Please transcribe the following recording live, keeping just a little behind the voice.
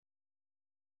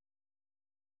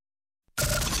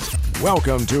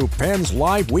Welcome to Pens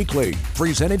Live Weekly,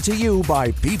 presented to you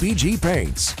by PPG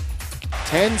Paints.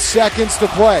 10 seconds to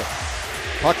play.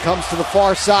 Puck comes to the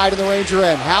far side of the Ranger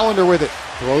end. Hallander with it.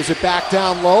 Throws it back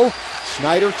down low.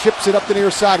 Schneider chips it up the near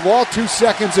side wall. 2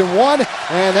 seconds and one.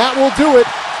 And that will do it.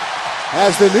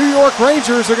 As the New York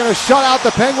Rangers are going to shut out the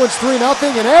Penguins 3-0.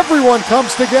 And everyone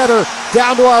comes together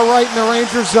down to our right in the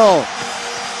Ranger zone.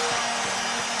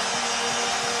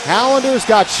 Hallander's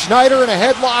got Schneider in a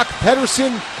headlock.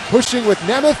 Pettersson pushing with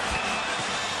Nemeth.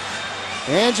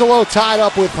 Angelo tied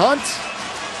up with Hunt.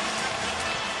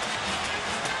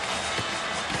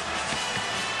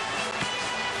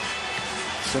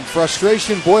 Some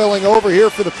frustration boiling over here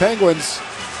for the Penguins,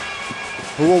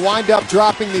 who will wind up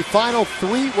dropping the final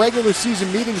 3 regular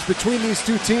season meetings between these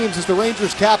two teams as the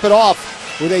Rangers cap it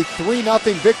off with a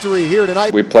 3-0 victory here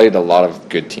tonight. We played a lot of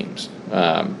good teams,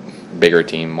 bigger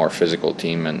team, more physical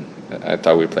team, and I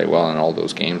thought we played well in all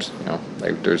those games. You know,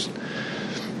 like there's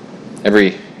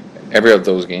every of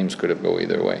those games could have go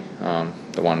either way.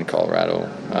 The one in Colorado,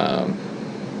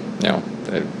 you know,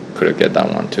 they could have get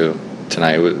that one too.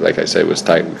 Tonight, like I said, it was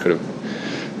tight. We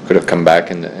could have come back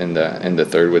in the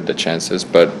third with the chances,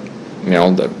 but you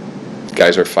know the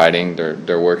guys are fighting.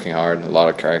 They're working hard. A lot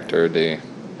of character. They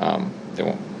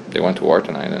went to war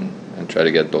tonight and try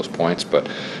to get those points.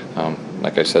 But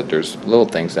like I said, there's little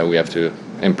things that we have to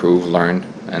improve, learn,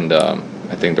 and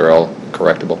I think they're all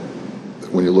correctable.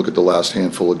 When you look at the last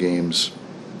handful of games,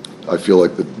 I feel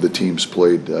like the teams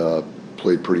played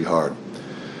pretty hard.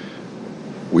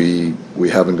 We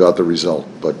haven't got the result,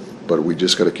 but we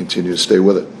just got to continue to stay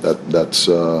with it. That's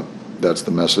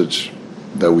the message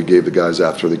that we gave the guys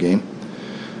after the game.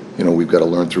 You know, we've got to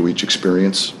learn through each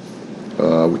experience.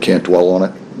 We can't dwell on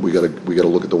it. We got to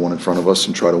look at the one in front of us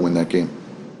and try to win that game.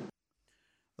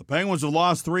 The Penguins have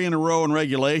lost 3 in a row in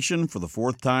regulation for the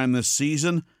 4th time this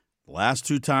season. The last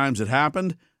 2 times it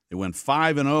happened, they went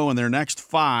 5-0 in their next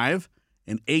 5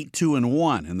 and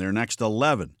 8-2-1 in their next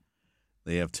 11.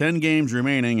 They have 10 games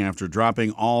remaining after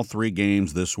dropping all 3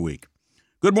 games this week.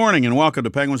 Good morning and welcome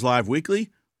to Penguins Live Weekly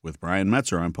with Brian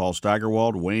Metzer. I'm Paul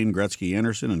Steigerwald. Wayne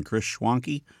Gretzky-Anderson and Chris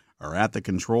Schwanke are at the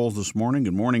controls this morning.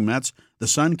 Good morning, Mets. The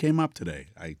sun came up today.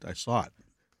 I saw it.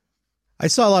 I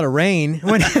saw a lot of rain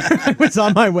when I was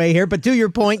on my way here, but to your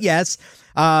point, yes,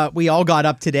 we all got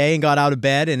up today and got out of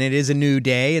bed, and it is a new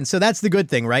day, and so that's the good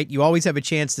thing, right? You always have a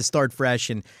chance to start fresh,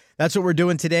 and that's what we're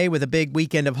doing today with a big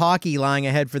weekend of hockey lying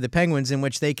ahead for the Penguins, in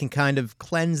which they can kind of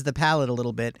cleanse the palate a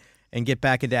little bit and get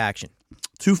back into action.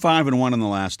 2-5-1 in the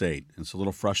last 8. It's a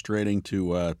little frustrating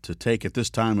to take at this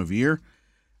time of year.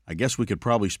 I guess we could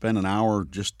probably spend an hour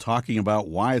just talking about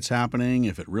why it's happening,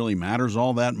 if it really matters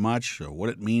all that much, what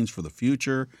it means for the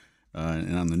future,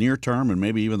 and on the near term and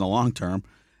maybe even the long term.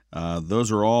 Those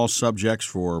are all subjects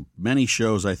for many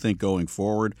shows, I think, going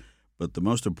forward. But the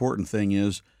most important thing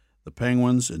is the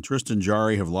Penguins and Tristan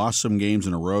Jarry have lost some games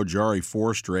in a row. Jarry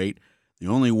 4 straight. The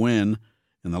only win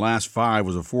in the last 5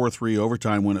 was a 4-3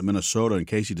 overtime win at Minnesota, and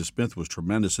Casey DeSmith was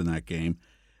tremendous in that game.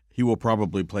 He will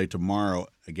probably play tomorrow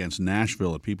against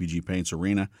Nashville at PPG Paints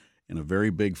Arena in a very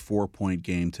big 4-point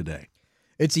game today.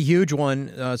 It's a huge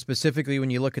one, specifically when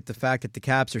you look at the fact that the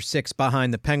Caps are 6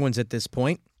 behind the Penguins at this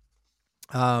point.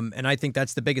 And I think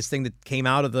that's the biggest thing that came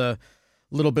out of the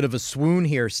little bit of a swoon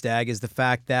here, Stag, is the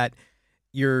fact that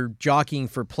you're jockeying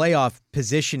for playoff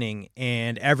positioning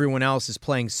and everyone else is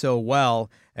playing so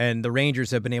well, and the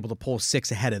Rangers have been able to pull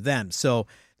 6 ahead of them. So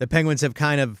the Penguins have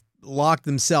kind of locked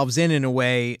themselves in a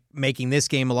way, making this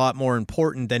game a lot more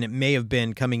important than it may have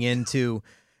been coming into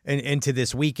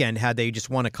this weekend had they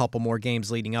just won a couple more games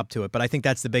leading up to it. But I think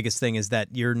that's the biggest thing, is that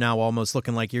you're now almost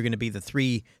looking like you're going to be the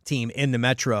 3 team in the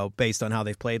Metro based on how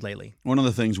they've played lately. One of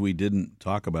the things we didn't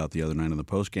talk about the other night on the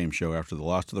postgame show after the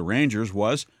loss to the Rangers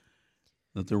was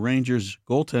that the Rangers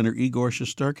goaltender Igor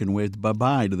Shesterkin waved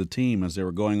bye-bye to the team as they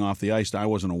were going off the ice. I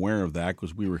wasn't aware of that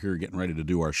because we were here getting ready to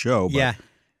do our show. But yeah.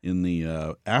 In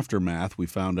the aftermath, we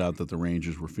found out that the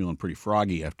Rangers were feeling pretty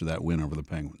froggy after that win over the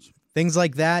Penguins. Things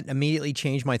like that immediately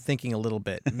changed my thinking a little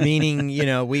bit. Meaning,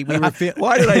 we were feeling.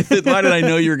 Why did I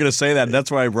know you were going to say that? That's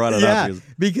why I brought it up.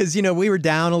 Because we were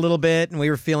down a little bit and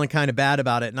we were feeling kind of bad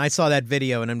about it. And I saw that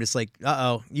video and I'm just like,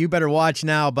 uh-oh, you better watch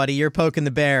now, buddy. You're poking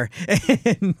the bear.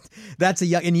 And that's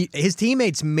his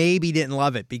teammates maybe didn't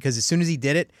love it, because as soon as he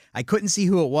did it, I couldn't see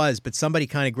who it was, but somebody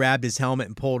kind of grabbed his helmet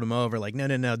and pulled him over. Like,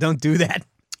 no, don't do that.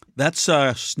 That's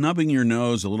snubbing your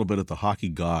nose a little bit at the hockey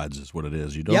gods is what it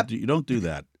is. You don't do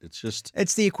that.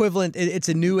 It's the equivalent. It's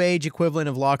a new age equivalent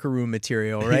of locker room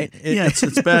material, right? Yeah,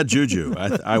 it's bad juju,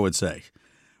 I would say.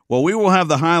 Well, we will have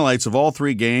the highlights of all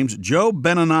 3 games. Joe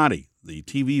Beninati, the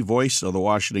TV voice of the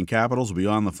Washington Capitals, will be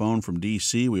on the phone from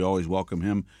D.C. We always welcome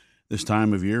him this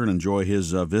time of year and enjoy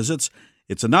his visits.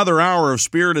 It's another hour of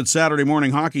spirited Saturday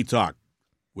morning hockey talk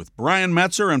with Brian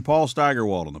Metzer and Paul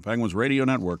Steigerwald on the Penguins Radio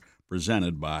Network,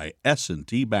 presented by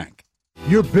S&T Bank.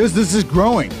 Your business is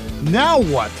growing. Now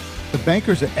what? The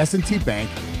bankers at S&T Bank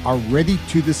are ready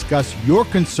to discuss your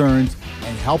concerns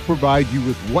and help provide you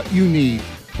with what you need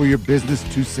for your business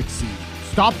to succeed.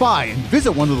 Stop by and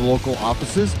visit one of the local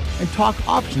offices and talk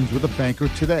options with a banker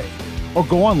today. Or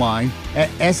go online at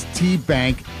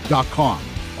stbank.com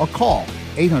or call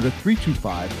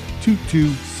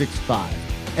 800-325-2265.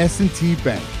 S&T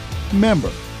Bank.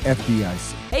 Member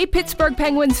FDIC. Hey Pittsburgh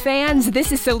Penguins fans,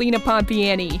 this is Selena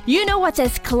Pompiani. You know what's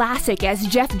as classic as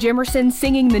Jeff Jimerson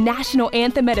singing the national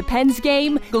anthem at a Pens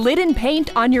game? Glidden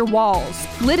paint on your walls.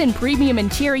 Glidden premium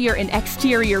interior and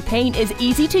exterior paint is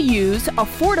easy to use,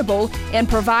 affordable, and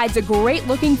provides a great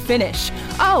looking finish.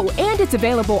 Oh, and it's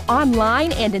available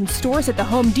online and in stores at the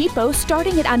Home Depot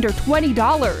starting at under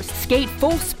 $20. Skate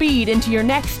full speed into your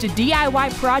next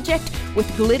DIY project with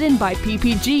Glidden by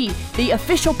PPG, the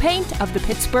official paint of the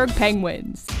Pittsburgh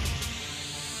Penguins.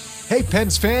 Hey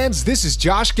Pens fans, this is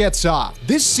Josh Getzoff.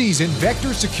 This season,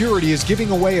 Vector Security is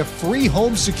giving away a free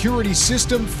home security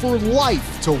system for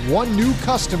life to one new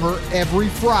customer every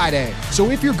Friday. So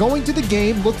if you're going to the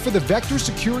game, look for the Vector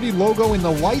Security logo in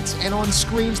the lights and on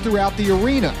screens throughout the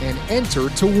arena and enter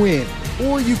to win.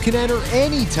 Or you can enter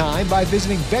anytime by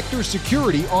visiting Vector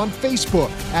Security on Facebook.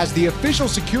 As the official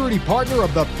security partner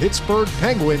of the Pittsburgh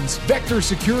Penguins, Vector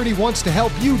Security wants to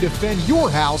help you defend your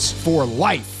house for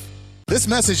life. This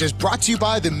message is brought to you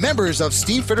by the members of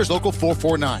Steam Fitters Local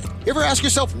 449. You ever ask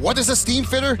yourself, what is a steam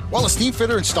fitter? Well, a steam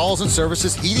fitter installs and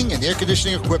services heating and air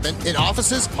conditioning equipment in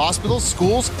offices, hospitals,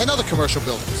 schools, and other commercial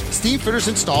buildings. Steam fitters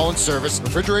install and service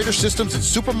refrigerator systems in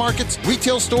supermarkets,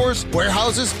 retail stores,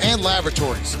 warehouses, and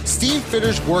laboratories. Steam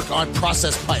fitters work on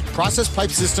process pipe. Process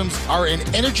pipe systems are in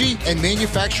energy and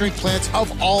manufacturing plants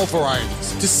of all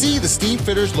varieties. To see the Steam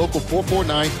Fitters Local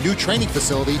 449 new training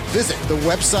facility, visit the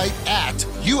website at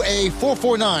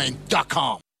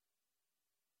ua449.com.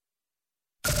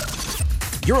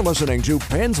 You're listening to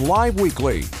Pens Live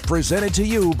Weekly, presented to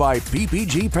you by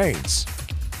PPG Paints.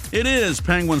 It is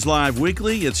Penguins Live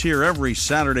Weekly. It's here every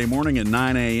Saturday morning at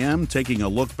 9 a.m., taking a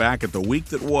look back at the week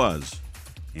that was.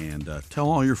 And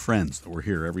tell all your friends that we're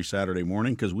here every Saturday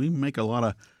morning, because we make a lot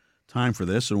of time for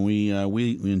this, and we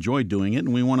enjoy doing it,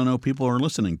 and we want to know people are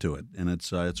listening to it. And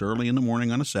it's early in the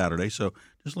morning on a Saturday, so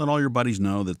just let all your buddies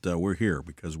know that we're here,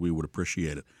 because we would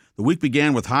appreciate it. The week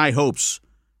began with high hopes,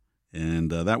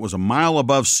 and that was a mile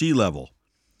above sea level.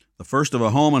 The first of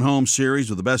a home-and-home series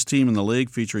with the best team in the league,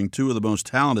 featuring two of the most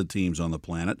talented teams on the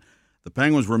planet. The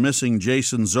Penguins were missing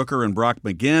Jason Zucker and Brock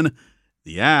McGinn.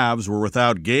 The Avs were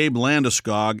without Gabe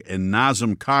Landeskog and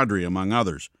Nazem Kadri, among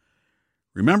others.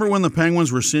 Remember when the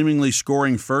Penguins were seemingly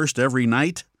scoring first every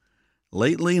night?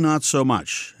 Lately, not so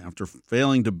much. After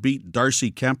failing to beat Darcy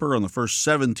Kemper on the first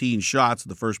 17 shots of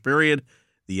the first period,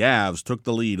 the Avs took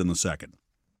the lead in the second.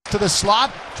 To the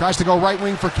slot, tries to go right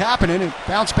wing for Kapanen, and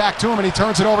bounce back to him, and he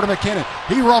turns it over to McKinnon.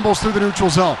 He rumbles through the neutral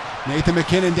zone. Nathan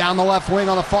McKinnon down the left wing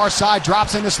on the far side,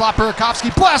 drops in the slot.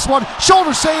 Burakovsky blasts one,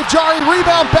 shoulder save, jarring,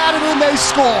 rebound, batted in, they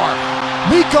score.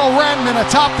 Mikko Rantanen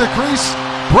atop the crease,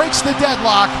 breaks the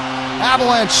deadlock.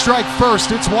 Avalanche strike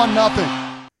first, it's 1-0.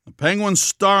 The Penguins'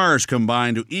 stars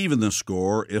combined to even the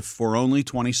score, if for only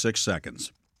 26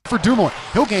 seconds. For Dumoulin,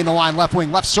 he'll gain the line left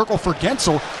wing, left circle for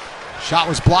Gensel. Shot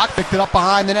was blocked, picked it up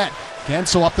behind the net.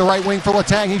 Gensel up the right wing for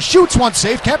Letang. He shoots one,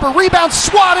 save. Kemper rebounds,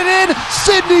 swatted in.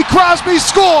 Sidney Crosby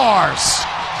scores.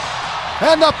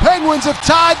 And the Penguins have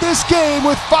tied this game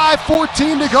with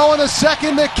 5:14 to go in the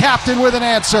second. The captain with an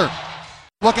answer.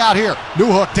 Look out here.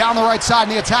 Newhook down the right side in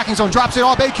the attacking zone. Drops it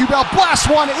all. Bay-Kubel blasts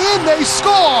one in. They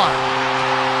score.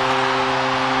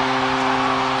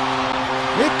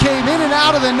 It came in and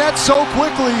out of the net so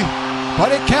quickly,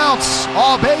 but it counts.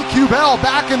 Bay-Kubel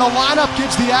back in the lineup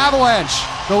gives the Avalanche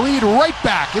the lead right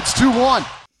back. It's 2-1.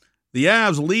 The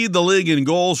Avs lead the league in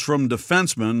goals from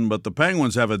defensemen, but the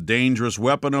Penguins have a dangerous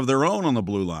weapon of their own on the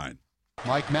blue line.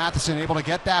 Mike Matheson able to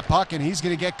get that puck, and he's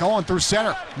going to get going through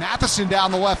center. Matheson down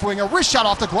the left wing, a wrist shot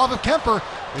off the glove of Kemper.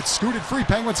 It's scooted free.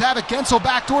 Penguins have it. Gensel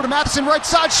backdoor to Matheson, right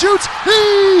side, shoots.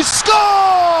 He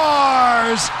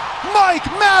scores! Mike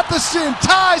Matheson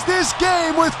ties this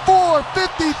game with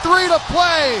 4:53 to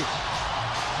play.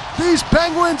 These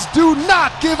Penguins do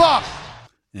not give up.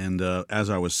 And as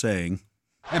I was saying,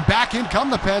 and back in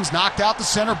come the Pens, knocked out the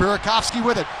center. Burakovsky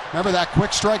with it. Remember that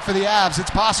quick strike for the Avs. It's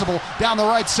possible. Down the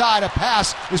right side, a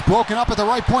pass is broken up at the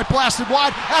right point, blasted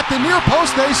wide. At the near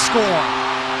post, they score.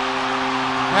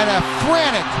 And a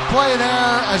frantic play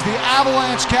there as the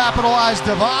Avalanche capitalized.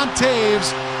 Devon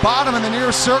Taves, bottom in the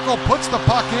near circle, puts the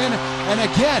puck in. And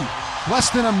again, less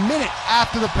than a minute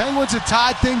after the Penguins had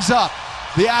tied things up,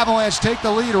 the Avalanche take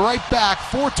the lead right back.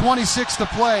 4:26 to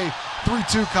play,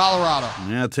 3-2 Colorado.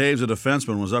 Yeah, Taves, a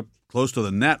defenseman, was up close to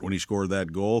the net when he scored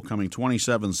that goal, coming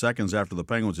 27 seconds after the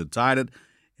Penguins had tied it.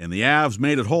 And the Avs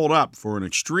made it hold up for an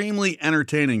extremely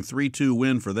entertaining 3-2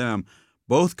 win for them.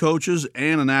 Both coaches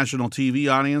and a national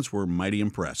TV audience were mighty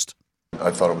impressed.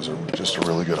 I thought it was just a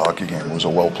really good hockey game. It was a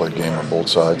well-played game on both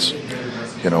sides.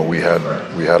 You know, we had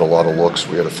a lot of looks.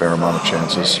 We had a fair amount of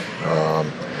chances.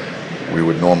 We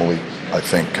would normally, I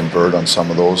think, convert on some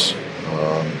of those,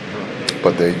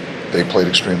 but they played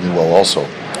extremely well also.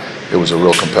 It was a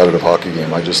real competitive hockey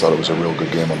game. I just thought it was a real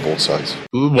good game on both sides.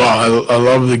 Wow, I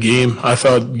love the game. I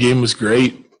thought the game was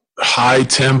great. High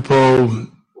tempo,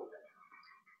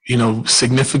 you know,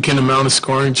 significant amount of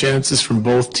scoring chances from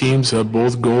both teams.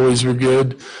 Both goalies were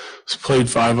good. It was played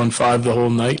 5-on-5 the whole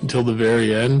night until the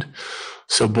very end.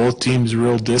 So both teams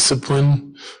real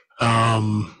discipline. I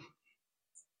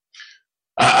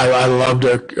loved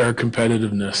our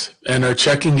competitiveness. And our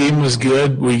checking game was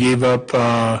good. We gave up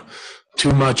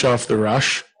too much off the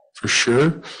rush, for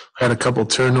sure. Had a couple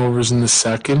turnovers in the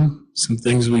second. Some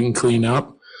things we can clean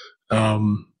up.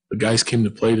 The guys came to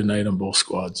play tonight on both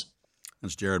squads.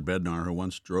 That's Jared Bednar, who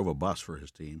once drove a bus for his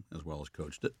team as well as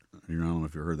coached it. I don't know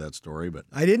if you heard that story, but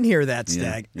I didn't hear that,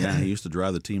 Stag. Yeah, he used to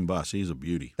drive the team bus. He's a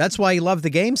beauty. That's why he loved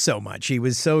the game so much. He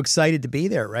was so excited to be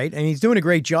there, right? And he's doing a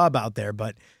great job out there,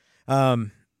 but well,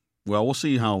 we'll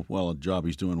see how well a job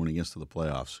he's doing when he gets to the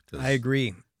playoffs. I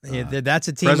agree. That's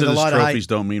a team with a lot of trophies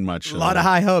don't mean much. A lot of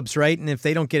high hopes, right? And if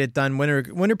they don't get it done, when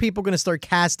are people going to start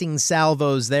casting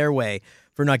salvos their way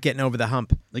for not getting over the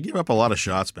hump? They give up a lot of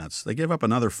shots, Mets. They gave up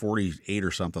another 48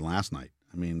 or something last night.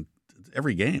 I mean,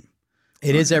 every game.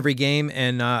 It is every game,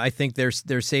 and I think their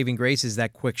saving grace is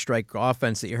that quick strike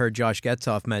offense that you heard Josh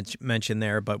Getzoff mention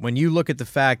there. But when you look at the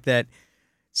fact that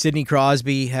Sidney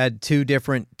Crosby had two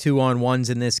different 2-on-1s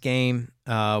in this game,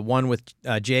 one with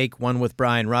Jake, one with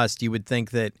Brian Rust, you would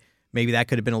think that maybe that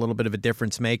could have been a little bit of a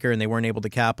difference maker, and they weren't able to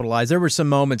capitalize. There were some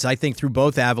moments, I think, through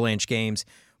both Avalanche games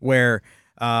where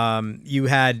you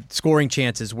had scoring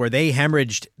chances where they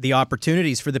hemorrhaged the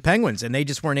opportunities for the Penguins, and they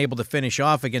just weren't able to finish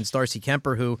off against Darcy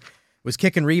Kemper, who was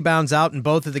kicking rebounds out in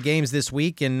both of the games this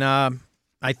week. And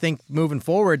I think moving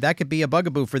forward, that could be a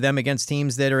bugaboo for them against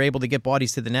teams that are able to get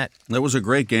bodies to the net. That was a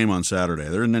great game on Saturday.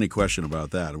 There isn't any question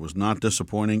about that. It was not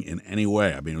disappointing in any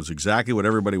way. I mean, it was exactly what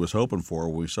everybody was hoping for.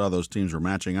 We saw those teams were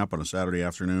matching up on a Saturday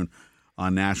afternoon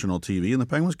on national TV, and the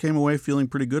Penguins came away feeling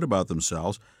pretty good about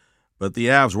themselves. But the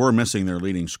Avs were missing their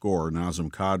leading scorer,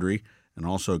 Nazem Kadri, and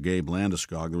also Gabe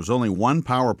Landeskog. There was only one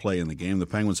power play in the game. The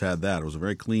Penguins had that. It was a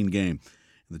very clean game.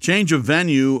 The change of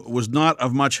venue was not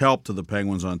of much help to the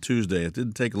Penguins on Tuesday. It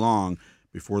didn't take long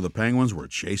before the Penguins were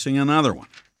chasing another one.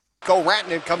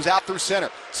 Rantanen comes out through center,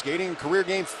 skating in career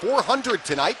game 400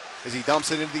 tonight as he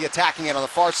dumps it into the attacking end. On the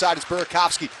far side is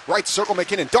Burakovsky. Right circle,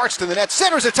 McKinnon darts to the net,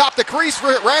 centers atop the crease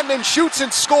for it. Rantanen shoots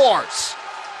and scores.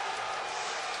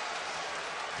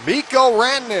 Mikko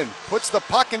Rantanen puts the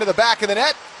puck into the back of the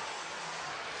net.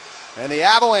 And the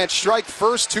Avalanche strike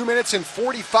first, 2 minutes and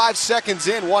 45 seconds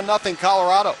in, 1-0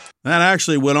 Colorado. That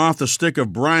actually went off the stick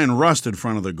of Brian Rust in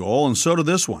front of the goal, and so did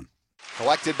this one.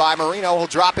 Collected by Marino, he'll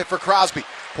drop it for Crosby.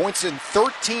 Points in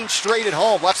 13 straight at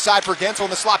home. Left side for Gensel in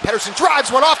the slot. Pettersson drives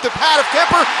one off the pad of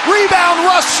Kemper. Rebound,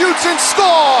 Rust shoots and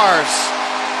scores!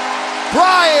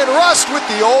 Brian Rust with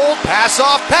the old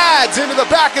pass-off pads into the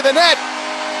back of the net.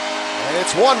 And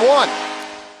it's 1-1.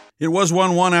 It was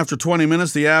 1-1 after 20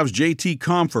 minutes. The Avs' J.T.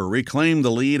 Compher reclaimed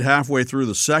the lead halfway through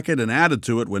the second and added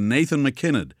to it when Nathan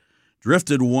McKinnon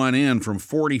drifted one in from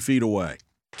 40 feet away.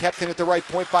 Kept in at the right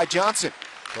point by Johnson.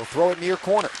 They'll throw it near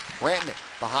corner. Rantanen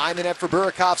behind the net for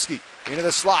Burakovsky. Into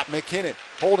the slot. McKinnon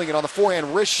holding it on the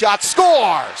forehand. Wrist shot.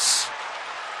 Scores!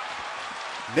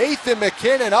 Nathan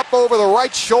McKinnon up over the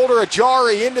right shoulder of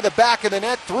Jarry into the back of the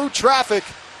net through traffic.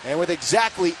 And with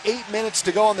exactly 8 minutes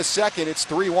to go in the second, it's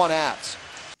 3-1 Avs.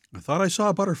 I thought I saw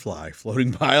a butterfly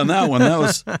floating by on that one. That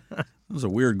was a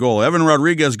weird goal. Evan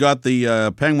Rodriguez got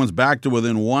the Penguins back to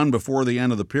within one before the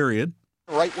end of the period.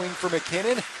 Right wing for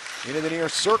McKinnon. Into the near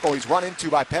circle. He's run into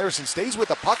by Pettersson. Stays with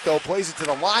the puck, though. Plays it to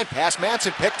the line. Pass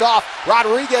Manson picked off.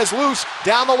 Rodriguez loose.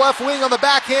 Down the left wing on the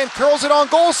backhand. Curls it on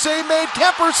goal. Save made.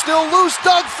 Kemper still loose.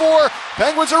 Dug for.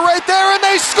 Penguins are right there, and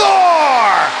they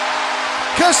score!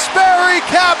 Kasperi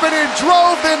Kapanen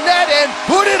drove the net and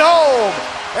put it home.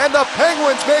 And the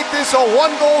Penguins make this a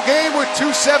one-goal game with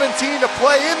 2:17 to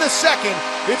play in the second.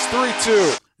 It's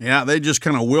 3-2. Yeah, they just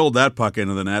kind of willed that puck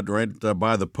into the net right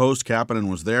by the post. Kapanen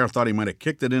was there. I thought he might have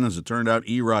kicked it in. As it turned out,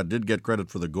 Erod did get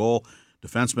credit for the goal.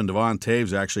 Defenseman Devon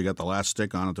Taves actually got the last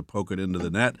stick on it to poke it into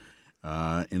the net,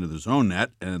 into the zone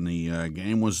net, and the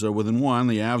game was within one.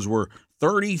 The Avs were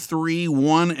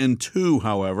 33-1-2,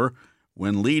 however,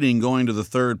 when leading going to the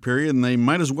third period, and they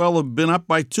might as well have been up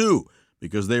by 2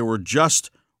 because they were just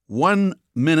 1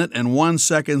 minute and 1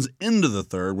 second into the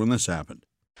third when this happened.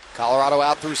 Colorado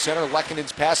out through center.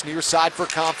 Lekkonen's pass near side for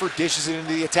Comfort. Dishes it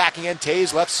into the attacking end.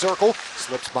 Taves left circle.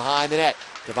 Slips behind the net.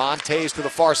 Devon Taves to the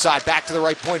far side. Back to the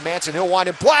right point. Manson, he'll wind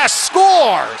and blast.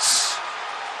 Scores!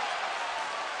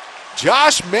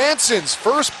 Josh Manson's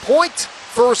first point,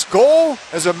 first goal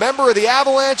as a member of the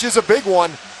Avalanche is a big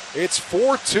one. It's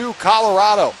 4-2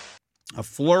 Colorado. A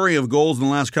flurry of goals in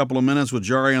the last couple of minutes with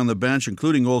Jarry on the bench,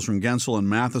 including goals from Gensel and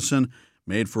Matheson,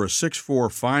 made for a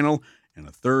 6-4 final and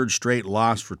a third straight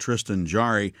loss for Tristan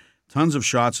Jarry. Tons of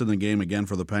shots in the game again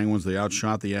for the Penguins. They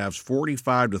outshot the Avs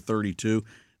 45-32,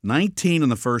 19 in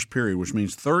the first period, which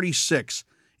means 36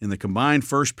 in the combined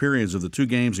first periods of the two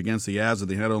games against the Avs.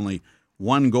 They had only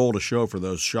one goal to show for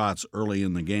those shots early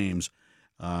in the games.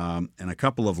 And a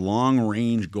couple of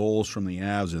long-range goals from the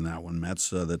Avs in that one, Mets,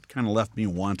 that kind of left me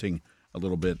wanting a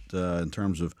little bit in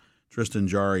terms of Tristan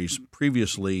Jarry's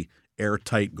previously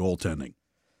airtight goaltending.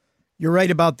 You're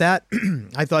right about that.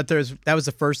 I thought that was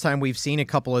the first time we've seen a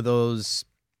couple of those,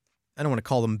 I don't want to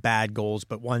call them bad goals,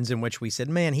 but ones in which we said,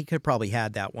 man, he could have probably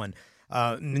had that one.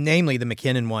 Namely the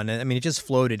McKinnon one. I mean, it just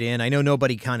floated in. I know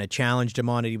nobody kind of challenged him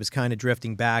on it. He was kind of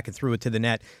drifting back and threw it to the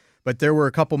net. But there were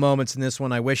a couple moments in this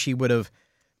one I wish he would have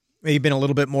maybe been a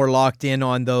little bit more locked in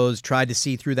on those, tried to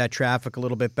see through that traffic a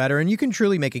little bit better. And you can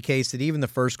truly make a case that even the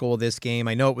first goal of this game,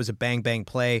 I know it was a bang-bang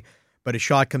play, but a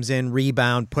shot comes in,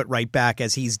 rebound, put right back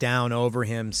as he's down over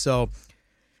him. So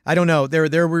I don't know.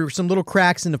 There were some little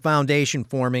cracks in the foundation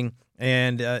forming,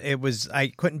 and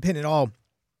I couldn't pin it all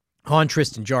on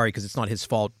Tristan Jarry because it's not his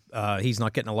fault. He's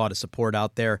not getting a lot of support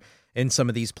out there in some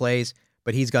of these plays,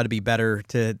 but he's got to be better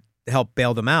to help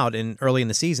bail them out. And early in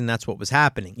the season, that's what was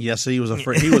happening. Yes, he was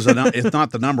if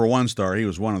not the number one star, he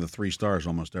was one of the 3 stars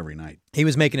almost every night. He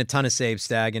was making a ton of saves,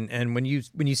 Stag, and when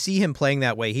you see him playing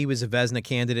that way, he was a Vezina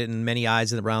candidate in many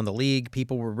eyes around the league.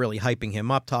 People were really hyping him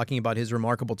up, talking about his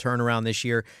remarkable turnaround this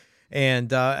year.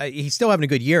 And he's still having a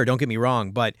good year, don't get me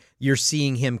wrong, but you're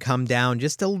seeing him come down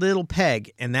just a little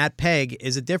peg, and that peg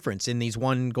is a difference in these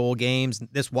one-goal games.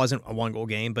 This wasn't a one-goal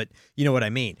game, but you know what I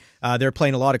mean. They're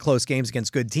playing a lot of close games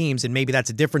against good teams, and maybe that's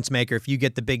a difference maker if you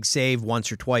get the big save once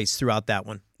or twice throughout that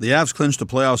one. The Avs clinched a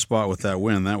playoff spot with that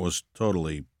win. That was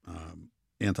totally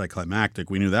anticlimactic.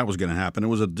 We knew that was going to happen. It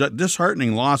was a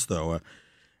disheartening loss, though.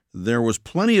 There was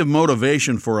plenty of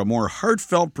motivation for a more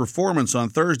heartfelt performance on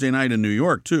Thursday night in New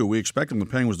York, too. We expected the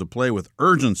Penguins to play with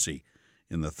urgency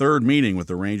in the third meeting with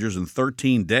the Rangers in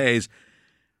 13 days.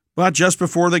 But just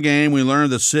before the game, we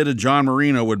learned that Sid and John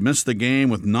Marino would miss the game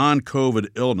with non-COVID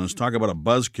illness. Talk about a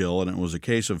buzzkill, and it was a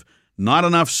case of not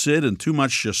enough Sid and too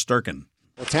much Shesterkin.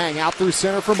 Letang out through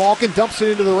center for Malkin, dumps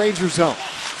it into the Ranger zone.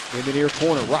 In the near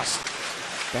corner, Rust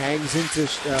bangs into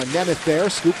Nemeth there,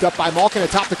 scooped up by Malkin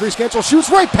atop the crease. Gensel shoots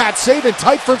right, Pat saving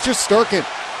tight for Shesterkin.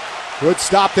 Good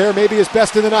stop there, maybe his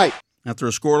best of the night. After a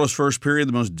scoreless first period,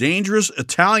 the most dangerous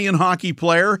Italian hockey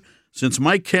player since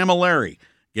Mike Camilleri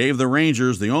gave the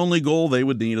Rangers the only goal they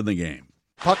would need in the game.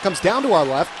 Puck comes down to our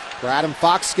left, where Adam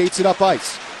Fox skates it up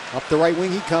ice. Up the right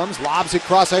wing he comes, lobs it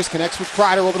cross ice, connects with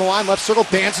Kreider over the line, left circle,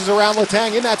 dances around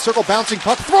Letang, in that circle, bouncing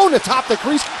puck, thrown atop the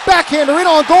crease, backhander in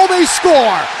on goal, they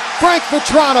score! Frank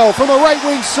Vetrano from the right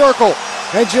wing circle,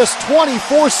 and just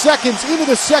 24 seconds into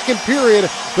the second period,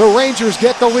 the Rangers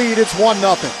get the lead, it's 1-0.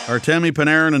 Artemi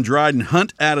Panarin and Dryden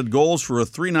Hunt added goals for a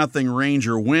 3-0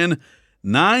 Ranger win.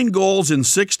 9 goals in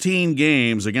 16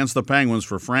 games against the Penguins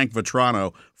for Frank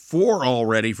Vetrano, 4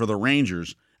 already for the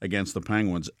Rangers against the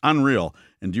Penguins. Unreal.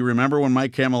 And do you remember when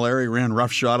Mike Camilleri ran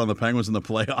roughshod on the Penguins in the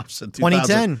playoffs in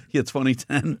 2010? Yeah,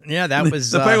 2010. Yeah, that was...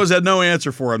 The Penguins had no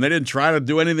answer for him. They didn't try to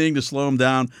do anything to slow him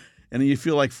down. And you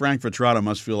feel like Frank Vetrano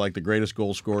must feel like the greatest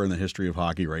goal scorer in the history of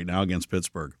hockey right now against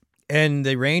Pittsburgh. And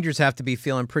the Rangers have to be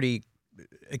feeling pretty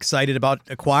excited about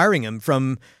acquiring him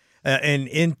from an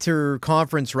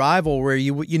interconference rival where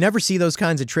you never see those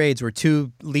kinds of trades where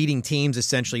two leading teams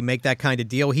essentially make that kind of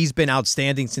deal. He's been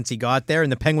outstanding since he got there,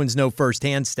 and the Penguins know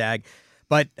firsthand, Stag.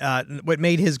 But what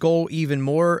made his goal even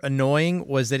more annoying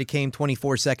was that it came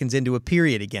 24 seconds into a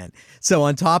period again. So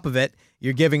on top of it,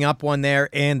 you're giving up one there.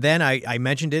 And then I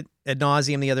mentioned it ad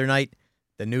nauseum the other night,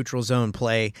 the neutral zone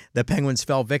play the Penguins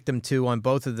fell victim to on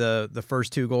both of the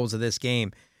first 2 goals of this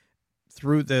game.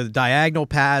 Through the diagonal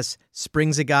pass,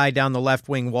 springs a guy down the left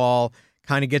wing wall,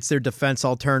 kind of gets their defense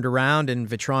all turned around, and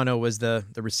Vetrano was the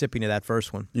recipient of that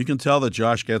first one. You can tell that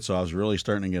Josh Getzoff is really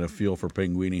starting to get a feel for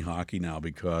Penguini hockey now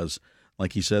because,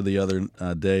 like he said the other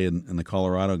day in the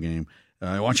Colorado game,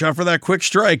 watch out for that quick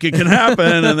strike. It can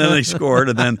happen. And then they scored.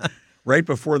 And then right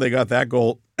before they got that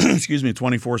goal,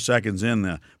 24 seconds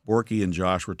in, Borky and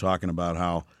Josh were talking about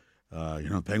how,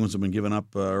 the Penguins have been giving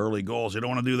up early goals. They don't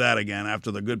want to do that again after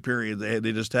the good period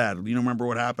they just had. Remember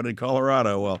what happened in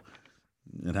Colorado? Well,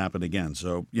 it happened again.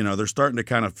 So, they're starting to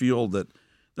kind of feel that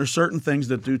there's certain things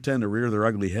that do tend to rear their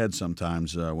ugly head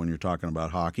sometimes when you're talking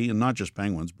about hockey, and not just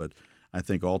Penguins, but I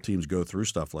think all teams go through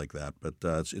stuff like that. But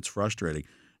it's frustrating.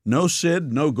 No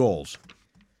Sid, no goals.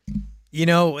 We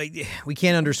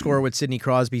can't underscore what Sidney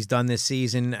Crosby's done this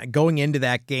season. Going into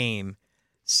that game,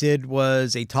 Sid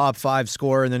was a top 5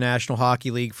 scorer in the National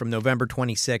Hockey League from November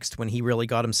 26th when he really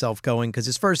got himself going, because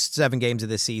his first 7 games of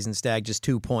this season, Stag, just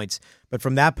 2 points. But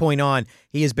from that point on,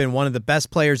 he has been one of the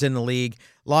best players in the league,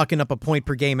 locking up a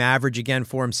point-per-game average again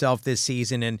for himself this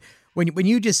season. And when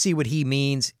you just see what he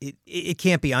means, it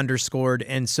can't be underscored.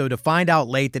 And so to find out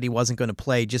late that he wasn't going to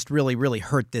play just really, really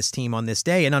hurt this team on this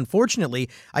day. And unfortunately,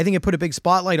 I think it put a big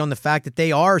spotlight on the fact that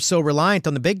they are so reliant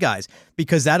on the big guys,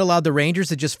 because that allowed the Rangers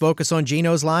to just focus on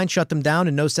Gino's line, shut them down,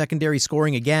 and no secondary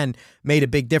scoring again made a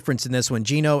big difference in this one.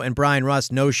 Gino and Brian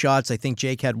Rust, no shots. I think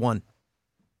Jake had 1.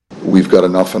 We've got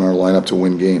enough in our lineup to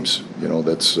win games.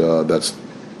 That's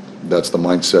the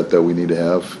mindset that we need to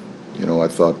have.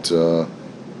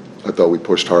 I thought we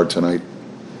pushed hard tonight.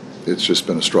 It's just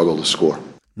been a struggle to score.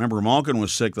 Remember, Malkin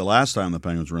was sick the last time the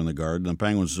Penguins were in the Garden. The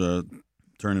Penguins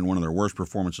turned in one of their worst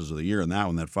performances of the year in that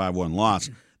 5-1 loss.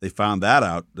 They found that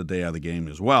out the day of the game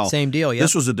as well. Same deal, yeah.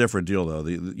 This was a different deal, though.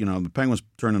 The Penguins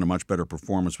turned in a much better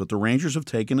performance, but the Rangers have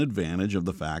taken advantage of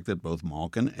the fact that both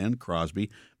Malkin and Crosby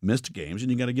missed games,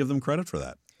 and you got to give them credit for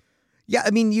that. Yeah,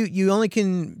 I mean, you only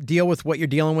can deal with what you're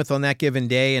dealing with on that given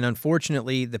day, and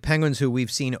unfortunately, the Penguins, who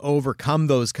we've seen overcome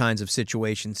those kinds of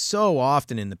situations so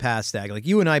often in the past, Stag, like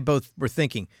you and I both were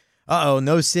thinking,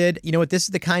 no Sid, you know what, this is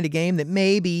the kind of game that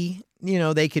maybe,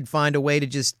 they could find a way to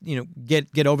just,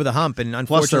 get over the hump, and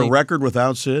unfortunately... Plus their record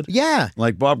without Sid? Yeah.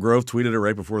 Like Bob Grove tweeted it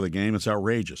right before the game, it's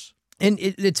outrageous. And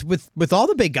it's with all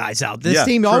the big guys out. This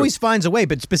team always finds a way,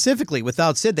 but specifically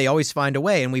without Sid, they always find a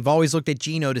way. And we've always looked at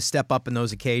Gino to step up in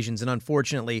those occasions. And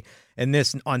unfortunately, on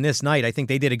this night, I think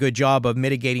they did a good job of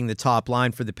mitigating the top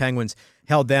line for the Penguins,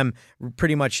 held them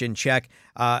pretty much in check.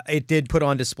 It did put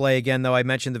on display again, though. I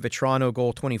mentioned the Vetrano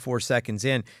goal 24 seconds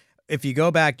in. If you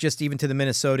go back just even to the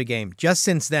Minnesota game, just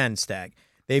since then, Stag,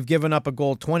 they've given up a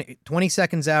goal 20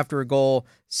 seconds after a goal,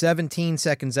 17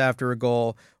 seconds after a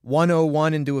goal,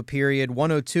 1:01 into a period,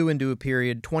 1:02 into a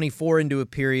period, 24 into a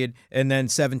period, and then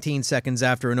 17 seconds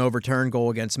after an overturned goal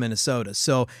against Minnesota.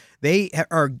 So they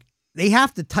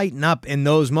have to tighten up in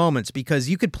those moments, because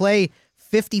you could play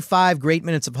 55 great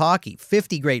minutes of hockey,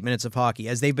 50 great minutes of hockey,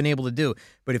 as they've been able to do.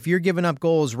 But if you're giving up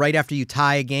goals right after you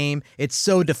tie a game, it's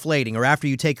so deflating. Or after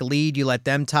you take a lead, you let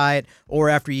them tie it. Or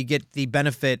after you get the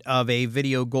benefit of a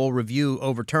video goal review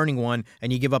overturning one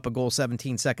and you give up a goal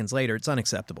 17 seconds later, it's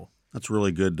unacceptable. That's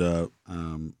really good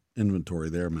inventory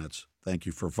there, Metz. Thank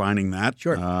you for finding that.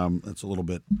 Sure. That's a little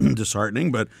bit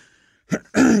disheartening, but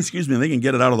excuse me, they can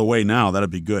get it out of the way now. That'd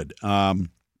be good.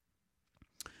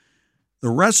 The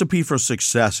recipe for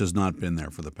success has not been there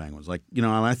for the Penguins. And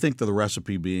I think the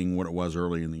recipe being what it was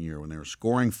early in the year when they were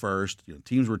scoring first,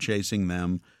 teams were chasing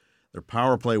them. Their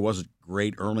power play wasn't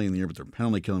great early in the year, but their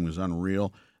penalty killing was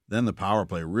unreal. Then the power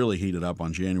play really heated up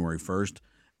on January 1st,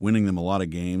 winning them a lot of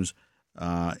games.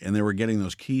 And they were getting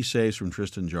those key saves from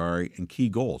Tristan Jarry and key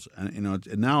goals. And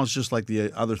now it's just like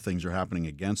the other things are happening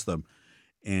against them.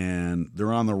 And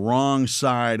they're on the wrong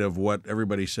side of what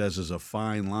everybody says is a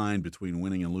fine line between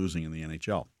winning and losing in the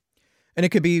NHL. And it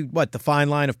could be, the fine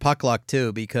line of puck luck,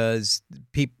 too, because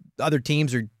other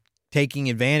teams are taking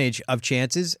advantage of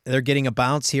chances. They're getting a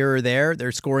bounce here or there.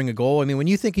 They're scoring a goal. I mean, when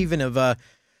you think even of a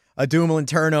Dumoulin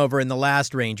turnover in the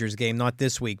last Rangers game, not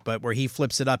this week, but where he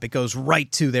flips it up, it goes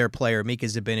right to their player, Mika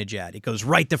Zibanejad. It goes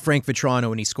right to Frank Vetrano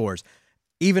and he scores.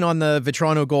 Even on the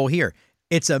Vetrano goal here,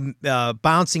 it's a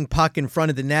bouncing puck in front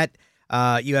of the net.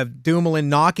 You have Dumoulin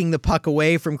knocking the puck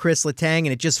away from Chris Letang, and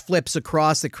it just flips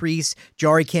across the crease.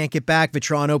 Jarry can't get back.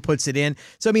 Vetrano puts it in.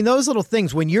 So, I mean, those little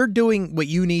things, when you're doing what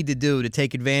you need to do to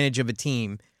take advantage of a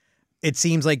team, it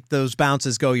seems like those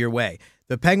bounces go your way.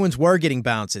 The Penguins were getting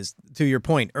bounces, to your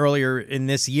point, earlier in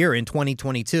this year, in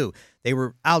 2022. They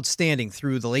were outstanding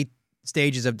through the late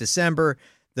stages of December.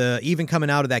 Even coming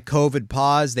out of that COVID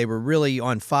pause, they were really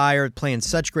on fire, playing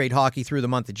such great hockey through the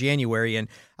month of January. And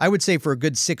I would say for a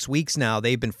good 6 weeks now,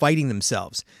 they've been fighting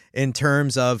themselves in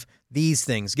terms of these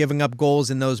things, giving up goals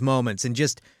in those moments and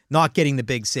just not getting the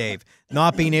big save,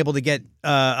 not being able to get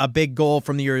a big goal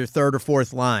from your third or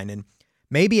fourth line. And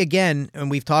maybe, again, and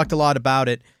we've talked a lot about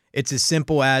it, it's as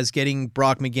simple as getting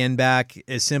Brock McGinn back,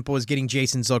 as simple as getting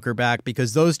Jason Zucker back,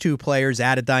 because those two players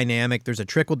add a dynamic. There's a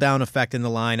trickle-down effect in the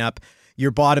lineup.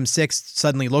 Your bottom six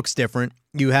suddenly looks different.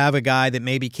 You have a guy that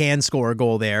maybe can score a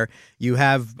goal there. You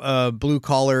have a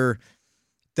blue-collar,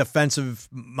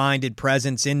 defensive-minded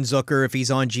presence in Zucker if he's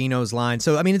on Gino's line.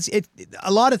 So, I mean,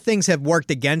 a lot of things have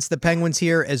worked against the Penguins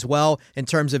here as well in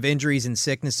terms of injuries and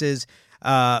sicknesses,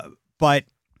 but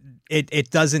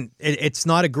it's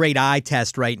not a great eye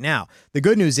test right now. The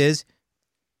good news is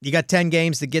you got 10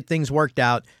 games to get things worked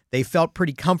out. They felt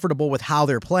pretty comfortable with how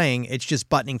they're playing. It's just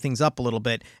buttoning things up a little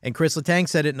bit. And Chris Letang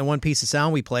said it in the one piece of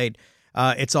sound we played.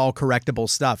 It's all correctable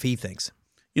stuff, he thinks.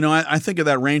 You know, I think of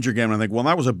that Ranger game, and I think, well,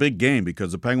 that was a big game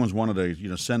because the Penguins wanted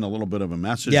to, send a little bit of a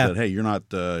message that, hey, you're not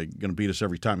going to beat us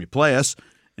every time you play us,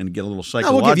 and get a little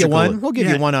psychological. We'll give you one. We'll give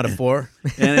you 1 out of 4.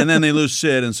 and then they lose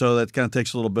Sid, and so that kind of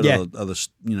takes a little bit of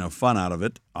the fun out of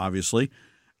it, obviously.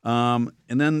 And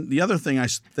then the other thing I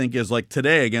think is like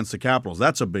today against the Capitals,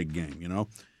 that's a big game,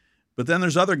 But then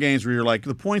there's other games where you're like,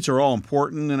 the points are all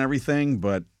important and everything,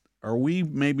 but are we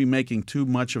maybe making too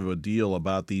much of a deal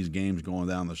about these games going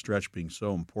down the stretch being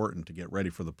so important to get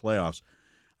ready for the playoffs?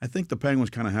 I think the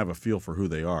Penguins kind of have a feel for who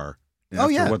they are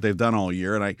after what they've done all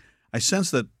year, and I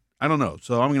sense that, I don't know.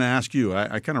 So I'm going to ask you,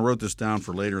 I kind of wrote this down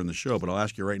for later in the show, but I'll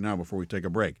ask you right now before we take a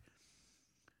break.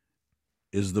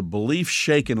 Is the belief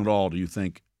shaken at all, do you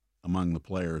think, among the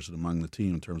players and among the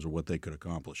team in terms of what they could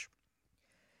accomplish?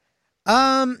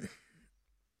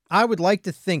 I would like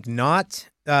to think not,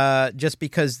 just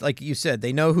because, like you said,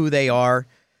 they know who they are.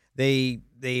 They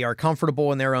are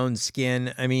comfortable in their own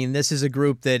skin. I mean, this is a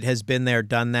group that has been there,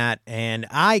 done that, and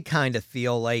I kind of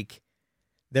feel like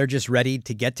they're just ready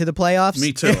to get to the playoffs.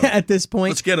 Me too. At this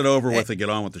point. Let's get it over with and get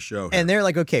on with the show here. And they're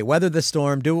like, okay, weather the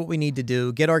storm, do what we need to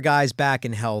do, get our guys back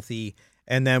and healthy,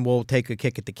 and then we'll take a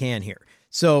kick at the can here.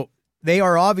 So they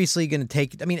are obviously going to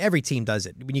take, every team does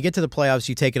it. When you get to the playoffs,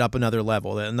 you take it up another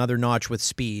level, another notch with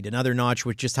speed, another notch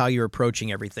with just how you're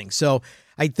approaching everything. So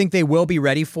I think they will be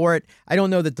ready for it. I don't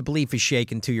know that the belief is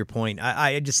shaken, to your point.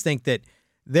 I just think that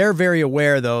they're very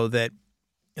aware, though, that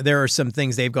there are some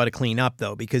things they've got to clean up,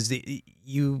 though, because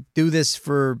you do this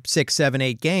for 6, 7,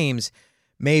 8 games,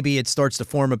 maybe it starts to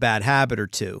form a bad habit or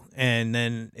two. And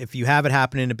then if you have it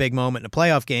happen in a big moment in a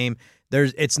playoff game,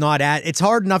 it's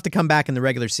hard enough to come back in the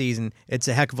regular season. It's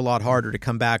a heck of a lot harder to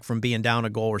come back from being down a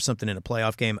goal or something in a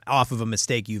playoff game off of a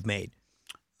mistake you've made.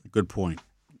 Good point.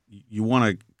 You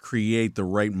want to create the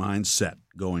right mindset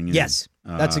going in. Yes,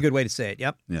 that's a good way to say it.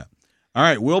 Yep. Yeah. All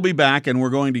right, we'll be back, and we're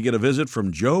going to get a visit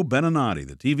from Joe Beninati,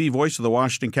 the TV voice of the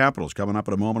Washington Capitals, coming up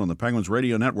in a moment on the Penguins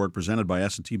Radio Network, presented by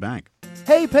S&T Bank.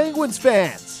 Hey, Penguins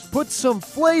fans, put some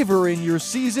flavor in your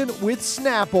season with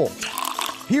Snapple.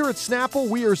 Here at Snapple,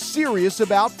 we are serious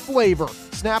about flavor.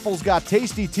 Snapple's got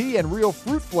tasty tea and real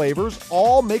fruit flavors,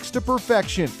 all mixed to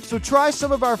perfection. So try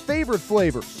some of our favorite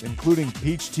flavors, including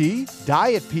peach tea,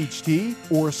 diet peach tea,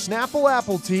 or Snapple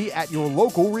apple tea at your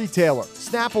local retailer.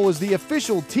 Snapple is the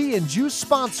official tea and juice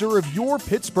sponsor of your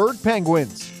Pittsburgh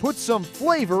Penguins. Put some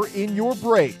flavor in your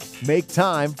break. Make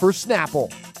time for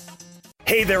Snapple.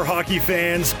 Hey there, hockey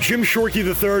fans. Jim Shorkey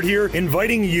III here,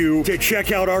 inviting you to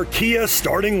check out our Kia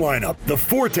starting lineup, the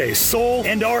Forte Soul,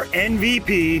 and our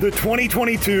MVP, the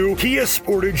 2022 Kia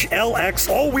Sportage LX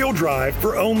all-wheel drive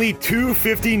for only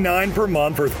 $259 per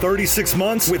month for 36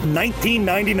 months with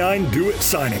 $19.99 due at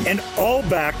signing, and all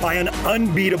backed by an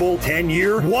unbeatable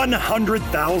 10-year,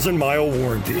 100,000-mile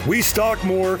warranty. We stock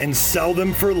more and sell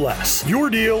them for less. Your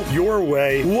deal, your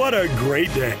way. What a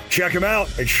great day. Check them out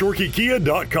at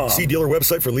ShorkeyKia.com. See dealer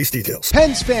website for lease details.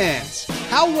 Pens fans,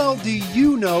 how well do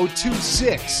you know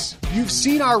 2-6? You've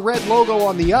seen our red logo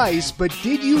on the ice, but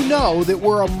did you know that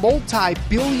we're a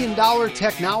multi-billion-dollar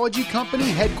technology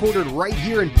company headquartered right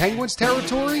here in Penguins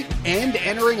territory and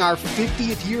entering our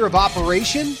 50th year of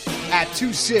operation? At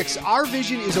 2-6, our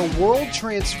vision is a world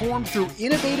transformed through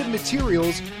innovative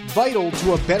materials vital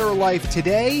to a better life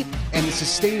today and the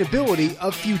sustainability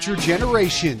of future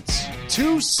generations.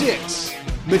 2-6,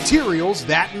 materials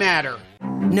that matter.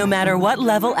 No matter what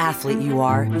level athlete you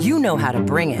are, you know how to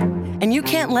bring it. And you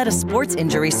can't let a sports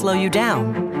injury slow you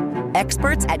down.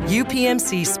 Experts at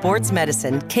UPMC Sports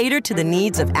Medicine cater to the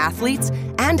needs of athletes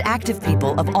and active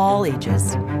people of all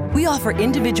ages. We offer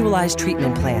individualized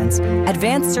treatment plans,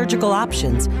 advanced surgical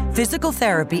options, physical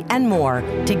therapy, and more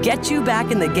to get you back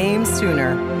in the game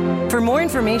sooner. For more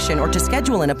information or to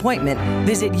schedule an appointment,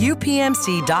 visit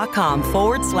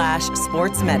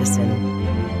upmc.com/sportsmedicine.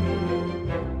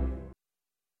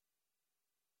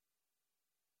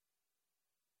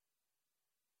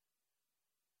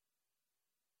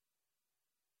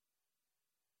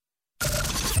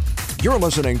 You're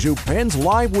listening to Pens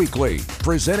Live Weekly,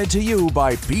 presented to you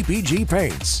by PPG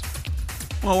Paints.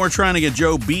 Well, we're trying to get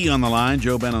Joe B on the line,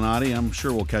 Joe Beninati. I'm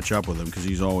sure we'll catch up with him because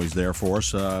he's always there for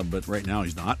us, but right now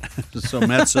he's not. So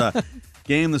Mets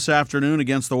game this afternoon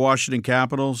against the Washington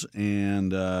Capitals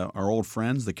and our old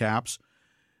friends, the Caps.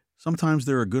 Sometimes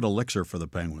they're a good elixir for the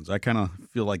Penguins. I kind of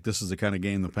feel like this is the kind of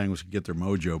game the Penguins can get their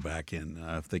mojo back in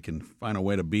if they can find a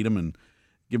way to beat them and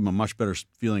give them a much better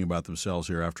feeling about themselves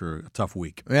here after a tough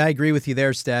week. Yeah, I agree with you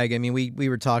there, Stag. I mean, we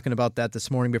were talking about that this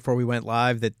morning before we went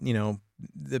live, that, you know,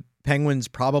 the Penguins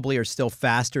probably are still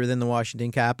faster than the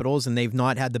Washington Capitals, and they've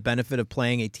not had the benefit of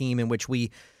playing a team in which we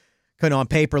could on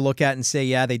paper look at and say,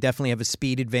 yeah, they definitely have a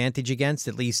speed advantage against.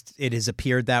 At least it has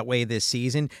appeared that way this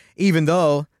season, even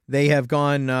though they have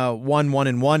gone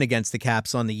 1-1-1 against the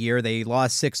Caps on the year. They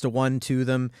lost 6-1 to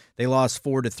them. They lost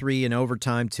 4-3 in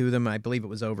overtime to them. I believe it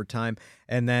was overtime.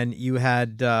 And then you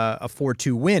had a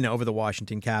 4-2 win over the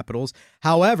Washington Capitals.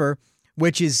 However,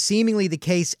 which is seemingly the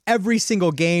case every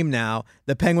single game now,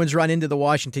 the Penguins run into the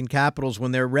Washington Capitals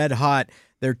when they're red hot.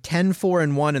 They're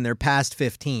 10-4-1 in their past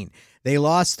 15. They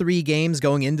lost 3 games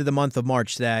going into the month of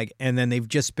March, Stag, and then they've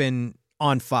just been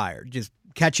on fire, just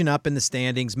catching up in the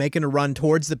standings, making a run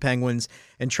towards the Penguins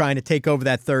and trying to take over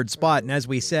that third spot. And as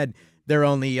we said, they're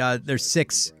only they're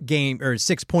 6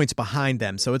 points behind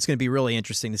them. So it's going to be really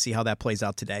interesting to see how that plays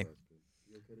out today.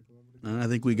 I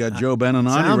think we got Joe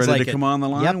Beninati ready like to come on the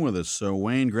line with us. So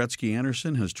Wayne Gretzky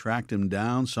Anderson has tracked him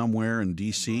down somewhere in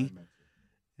D.C.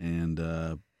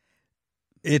 And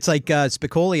it's like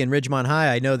Spicoli and Ridgemont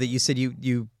High. I know that you said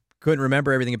you couldn't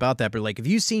remember everything about that, but like, have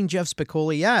you seen Jeff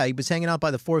Spicoli? Yeah, he was hanging out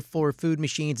by the 4th floor food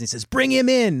machines, and he says, bring him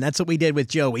in. That's what we did with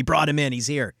Joe. We brought him in. He's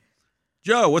here.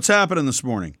 Joe, what's happening this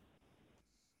morning?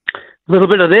 A little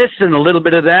bit of this and a little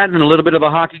bit of that and a little bit of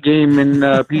a hockey game in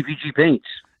PPG Paints.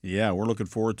 Yeah, we're looking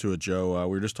forward to it, Joe.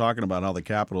 We were just talking about how the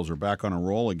Capitals are back on a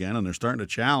roll again, and they're starting to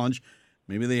challenge.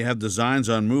 Maybe they have designs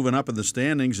on moving up in the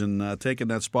standings and taking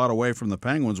that spot away from the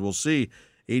Penguins. We'll see.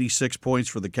 86 points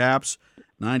for the Caps,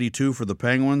 92 for the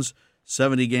Penguins,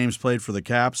 70 games played for the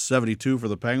Caps, 72 for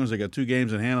the Penguins. They got 2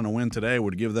 games in hand, and a win today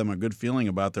would give them a good feeling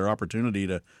about their opportunity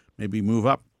to maybe move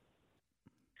up.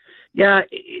 Yeah,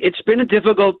 it's been a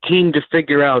difficult team to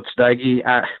figure out, Steige.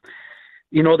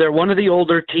 You know, they're one of the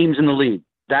older teams in the league.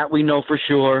 That we know for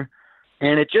sure.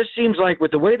 And it just seems like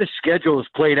with the way the schedule has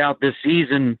played out this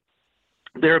season,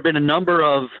 there have been a number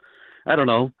of,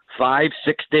 5-6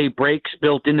 day breaks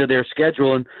built into their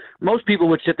schedule. And most people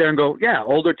would sit there and go, yeah,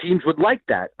 older teams would like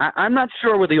that. I'm not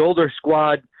sure with the older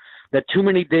squad that too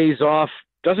many days off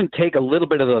doesn't take a little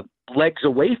bit of the legs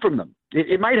away from them.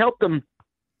 It might help them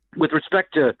with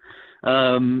respect to,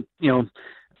 the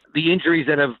injuries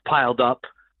that have piled up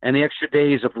and the extra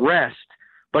days of rest.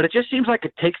 But it just seems like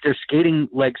it takes their skating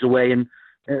legs away. And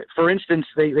for instance,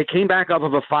 they came back off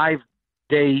of a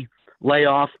 5-day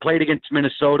layoff, played against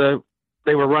Minnesota.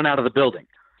 They were run out of the building.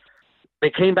 They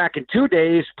came back in 2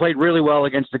 days, played really well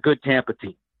against a good Tampa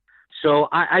team. So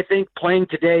I think playing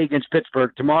today against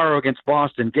Pittsburgh, tomorrow against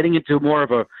Boston, getting into more of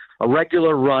a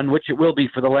regular run, which it will be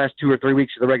for the last 2 or 3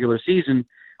 weeks of the regular season,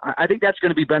 I think that's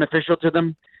going to be beneficial to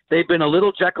them. They've been a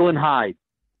little Jekyll and Hyde.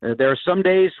 There are some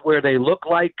days where they look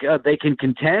like they can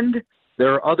contend.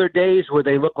 There are other days where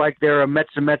they look like they're a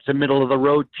Metzer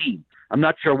middle-of-the-road team. I'm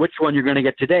not sure which one you're going to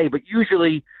get today, but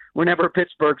usually whenever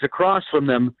Pittsburgh's across from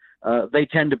them, they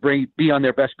tend to be on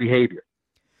their best behavior.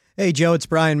 Hey, Joe, it's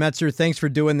Brian Metzer. Thanks for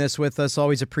doing this with us.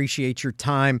 Always appreciate your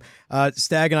time.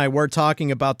 Stag and I were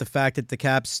talking about the fact that the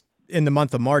Caps in the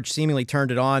month of March seemingly turned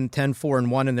it on,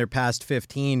 10-4-1 in their past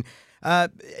 15.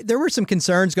 There were some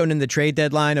concerns going into the trade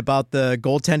deadline about the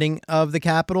goaltending of the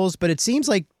Capitals, but it seems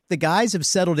like the guys have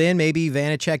settled in. Maybe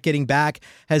Vanacek getting back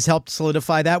has helped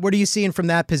solidify that. What are you seeing from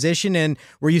that position, and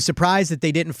were you surprised that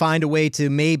they didn't find a way to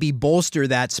maybe bolster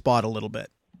that spot a little bit?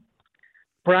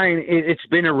 Brian, it's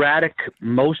been erratic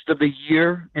most of the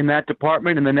year in that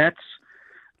department in the Nets.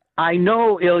 I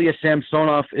know Ilya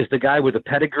Samsonov is the guy with the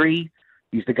pedigree.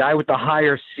 He's the guy with the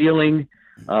higher ceiling.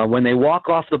 When they walk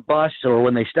off the bus or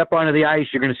when they step onto the ice,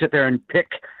 you're going to sit there and pick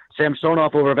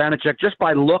Samsonov over Vanacek just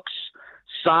by looks,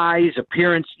 size,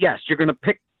 appearance. Yes, you're going to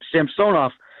pick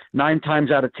Samsonov, 9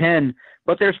 times out of 10.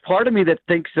 But there's part of me that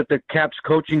thinks that the Caps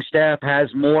coaching staff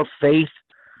has more faith,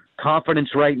 confidence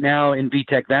right now in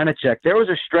Vitek Vanacek. There was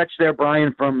a stretch there,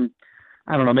 Brian, from,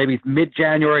 I don't know, maybe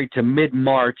mid-January to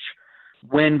mid-March.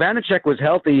 When Vanacek was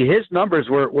healthy, his numbers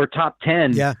were top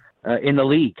 10 in the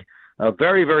league.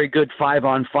 Very, very good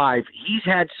 5-on-5. He's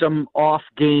had some off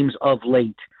games of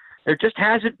late. There just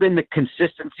hasn't been the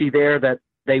consistency there that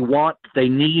they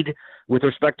need with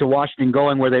respect to Washington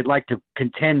going where they'd like to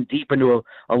contend deep into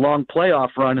a long playoff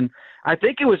run. And I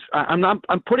think it was,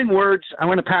 I'm putting words, I'm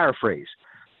going to paraphrase.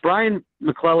 Brian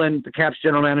McClellan, the Caps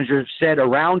general manager, said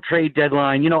around trade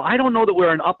deadline, I don't know that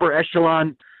we're an upper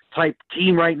echelon type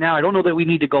team right now. I don't know that we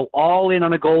need to go all in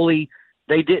on a goalie.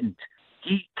 They didn't.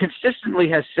 He consistently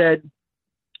has said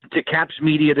to Caps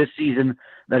media this season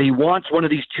that he wants one of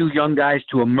these 2 young guys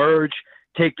to emerge,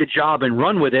 take the job, and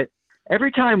run with it.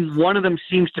 Every time one of them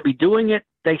seems to be doing it,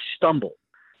 they stumble.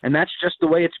 And that's just the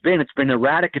way it's been. It's been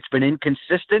erratic. It's been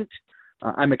inconsistent.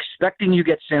 I'm expecting you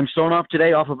get Samsonov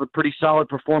today off of a pretty solid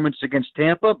performance against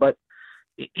Tampa. But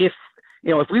if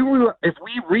we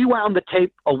rewound the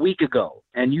tape a week ago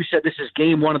and you said this is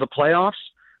game 1 of the playoffs,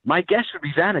 my guess would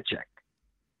be Vanacek.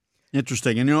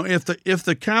 Interesting. And, if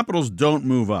the Capitals don't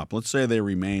move up, let's say they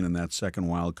remain in that second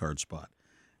wild card spot,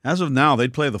 as of now,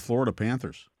 they'd play the Florida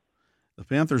Panthers. The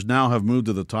Panthers now have moved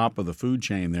to the top of the food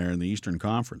chain there in the Eastern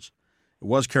Conference. It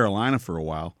was Carolina for a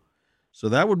while. So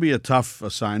that would be a tough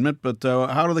assignment. But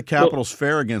how do the Capitals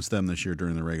fare against them this year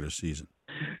during the regular season?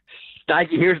 Steige,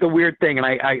 here's the weird thing, and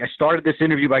I started this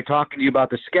interview by talking to you about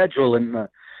the schedule and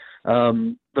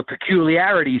the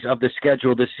peculiarities of the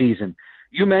schedule this season.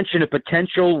 You mentioned a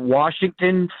potential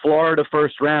Washington-Florida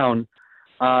first round.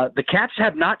 The Caps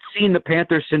have not seen the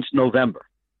Panthers since November.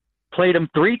 Played them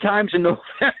 3 times in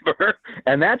November,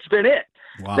 and that's been it.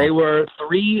 Wow. They were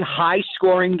 3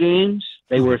 high-scoring games.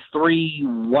 They were 3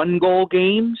 one-goal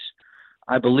games.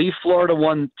 I believe Florida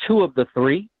won 2 of the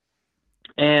 3.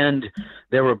 And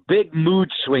there were big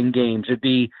mood swing games. It'd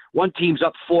be one team's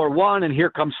up 4-1, and here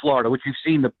comes Florida, which you've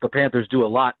seen the Panthers do a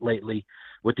lot lately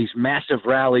with these massive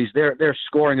rallies. Their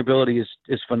scoring ability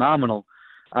is phenomenal.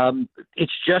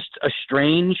 It's just a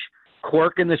strange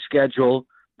quirk in the schedule.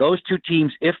 Those 2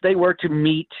 teams, if they were to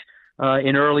meet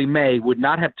in early May, would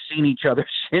not have seen each other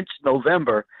since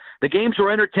November. The games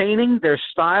were entertaining. Their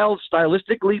styles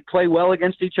stylistically play well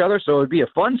against each other, so it would be a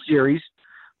fun series.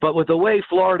 But with the way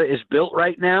Florida is built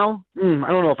right now, I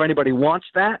don't know if anybody wants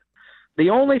that. The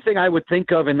only thing I would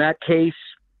think of in that case,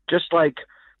 just like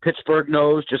Pittsburgh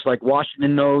knows, just like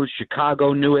Washington knows,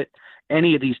 Chicago knew it,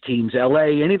 any of these teams,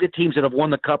 LA, any of the teams that have won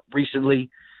the Cup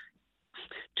recently,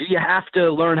 do you have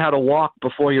to learn how to walk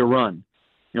before you run?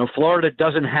 Florida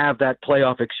doesn't have that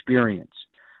playoff experience.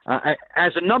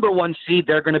 As a number 1 seed,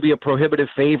 they're going to be a prohibitive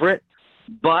favorite,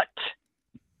 but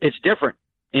it's different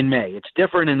in May. It's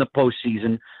different in the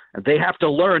postseason. They have to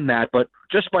learn that, but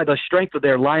just by the strength of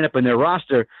their lineup and their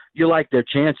roster, you like their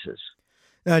chances.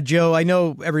 Joe, I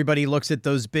know everybody looks at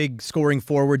those big scoring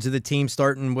forwards of the team,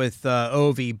 starting with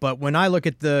Ovi, but when I look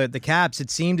at the Caps, it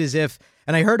seemed as if,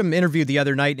 and I heard him interviewed the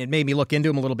other night, and it made me look into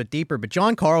him a little bit deeper, but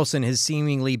John Carlson has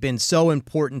seemingly been so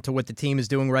important to what the team is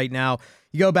doing right now.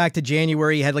 You go back to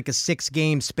January, he had like a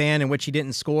 6-game span in which he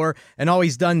didn't score, and all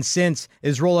he's done since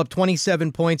is roll up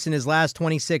 27 points in his last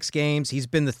 26 games. He's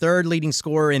been the 3rd leading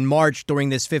scorer in March during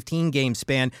this 15-game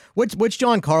span. What's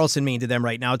John Carlson mean to them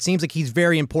right now? It seems like he's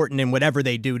very important in whatever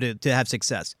they do to have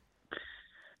success.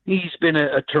 He's been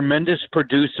a tremendous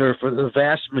producer for the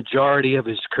vast majority of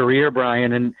his career,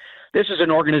 Brian, and this is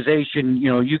an organization,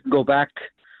 you can go back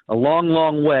a long,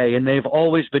 long way, and they've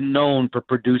always been known for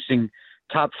producing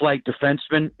top-flight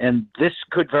defensemen, and this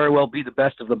could very well be the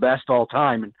best of the best all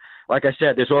time. And like I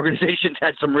said, this organization's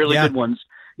had some really good ones.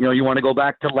 You want to go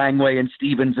back to Langway and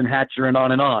Stevens and Hatcher and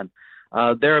on and on.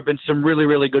 There have been some really,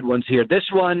 really good ones here. This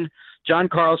one, John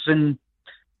Carlson,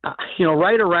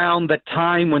 right around the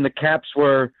time when the Caps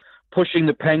were pushing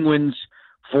the Penguins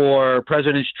for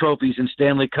President's Trophies and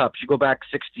Stanley Cups. You go back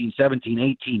 16, 17,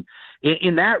 18.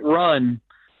 In that run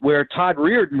where Todd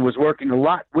Reardon was working a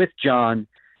lot with John,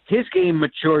 his game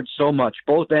matured so much,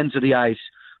 both ends of the ice.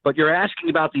 But you're asking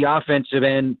about the offensive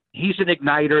end. He's an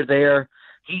igniter there.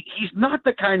 He's not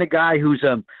the kind of guy who's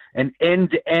an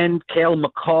end-to-end Cale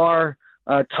Makar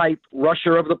type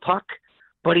rusher of the puck,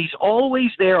 but he's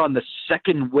always there on the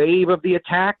second wave of the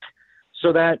attack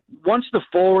so that once the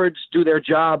forwards do their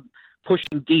job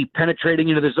pushing deep, penetrating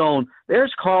into the zone,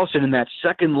 there's Carlson in that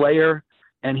second layer,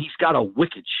 and he's got a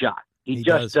wicked shot. He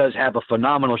just does have a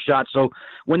phenomenal shot. So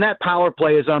when that power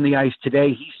play is on the ice today,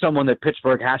 he's someone that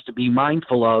Pittsburgh has to be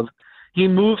mindful of. He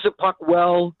moves the puck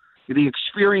well. The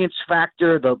experience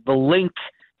factor, the link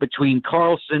between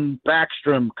Carlson,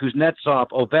 Backstrom, Kuznetsov,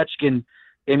 Ovechkin.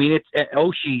 I mean, it's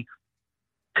Oshie.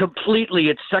 Completely,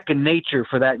 it's second nature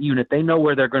for that unit. They know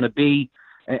where they're going to be,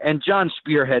 and John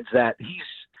spearheads that.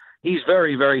 He's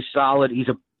very, very solid. He's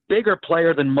a bigger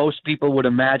player than most people would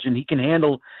imagine. He can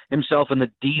handle himself in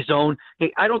the D zone.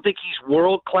 Hey, I don't think he's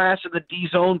world class in the D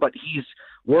zone, but he's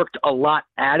worked a lot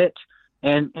at it.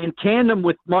 And in tandem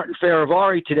with Martin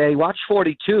Faravari today, watch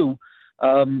 42.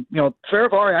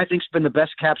 Faravari, I think, has been the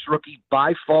best Caps rookie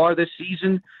by far this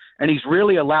season, and he's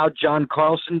really allowed John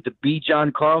Carlson to be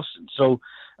John Carlson. So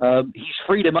he's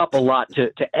freed him up a lot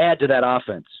to add to that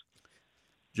offense.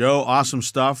 Joe, awesome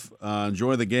stuff.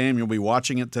 Enjoy the game. You'll be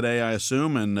watching it today, I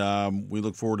assume, and we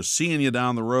look forward to seeing you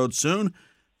down the road soon.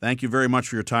 Thank you very much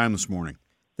for your time this morning.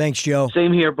 Thanks, Joe.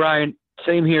 Same here, Brian.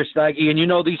 Same here, Steige. And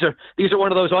these are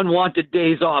one of those unwanted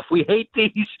days off. We hate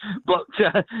these, but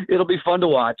it'll be fun to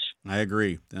watch. I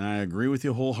agree. I agree with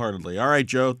you wholeheartedly. All right,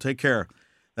 Joe, take care.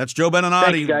 That's Joe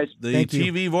Beninati, the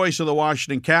TV voice of the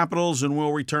Washington Capitals, and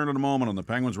we'll return in a moment on the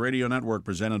Penguins Radio Network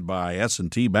presented by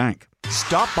S&T Bank.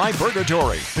 Stop by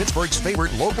Burgatory, Pittsburgh's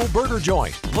favorite local burger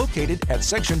joint, located at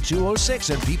Section 206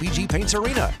 in PPG Paints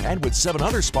Arena. And with 7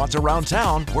 other spots around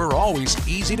town, we're always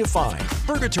easy to find.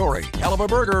 Burgatory, hell of a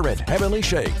burger and heavenly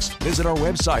shakes. Visit our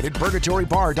website at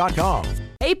burgatorybar.com.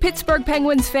 Hey Pittsburgh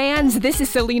Penguins fans, this is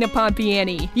Selena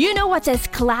Pompiani. You know what's as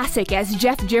classic as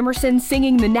Jeff Jimerson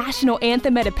singing the national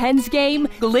anthem at a Pens game?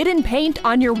 Glidden paint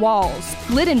on your walls.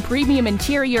 Glidden premium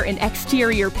interior and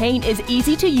exterior paint is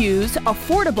easy to use,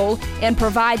 affordable, and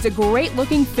provides a great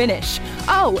looking finish.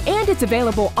 Oh, and it's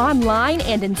available online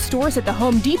and in stores at the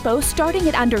Home Depot starting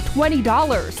at under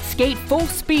 $20. Skate full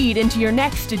speed into your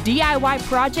next DIY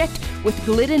project with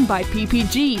Glidden by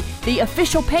PPG, the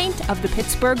official paint of the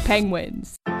Pittsburgh Penguins.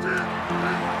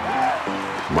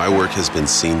 My work has been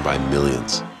seen by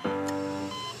millions.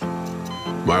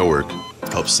 My work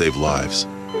helps save lives.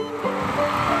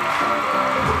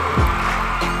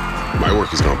 My work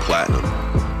has gone platinum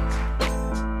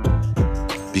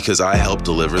because I help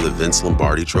deliver the Vince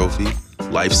Lombardi Trophy,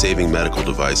 life-saving medical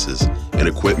devices, and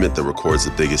equipment that records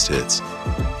the biggest hits.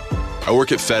 I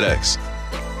work at FedEx.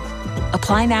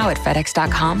 Apply now at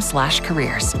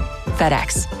FedEx.com/careers.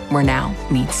 FedEx, where now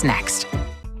meets next.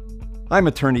 I'm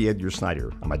attorney Edgar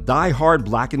Snyder. I'm a die-hard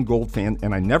black and gold fan,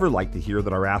 and I never like to hear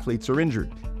that our athletes are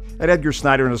injured. At Edgar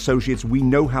Snyder and Associates, we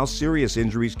know how serious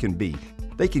injuries can be.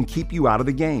 They can keep you out of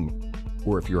the game.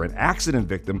 Or if you're an accident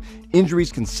victim,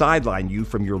 injuries can sideline you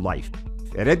from your life.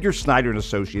 At Edgar Snyder and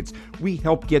Associates, we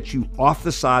help get you off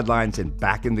the sidelines and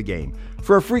back in the game.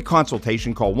 For a free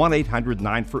consultation, call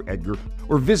 1-800-9-FOR-EDGAR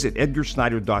or visit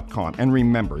edgarsnyder.com. And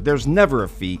remember, there's never a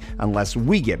fee unless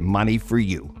we get money for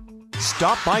you.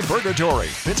 Stop by Burgatory,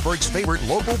 Pittsburgh's favorite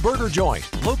local burger joint,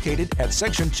 located at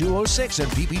Section 206 in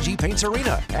PPG Paints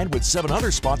Arena. And with 7 other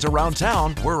spots around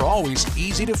town, we're always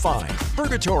easy to find.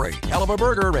 Burgatory, hell of a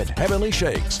burger and heavenly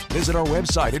shakes. Visit our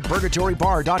website at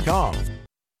burgatorybar.com.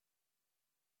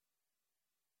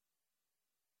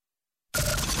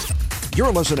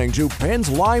 You're listening to Pens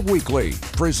Live Weekly,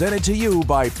 presented to you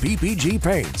by PPG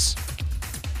Paints.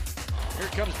 Here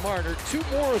comes Marner. 2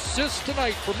 more assists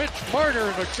tonight for Mitch Marner,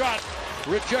 and a shot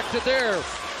rejected there.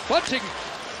 Bunting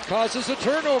causes a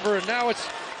turnover, and now it's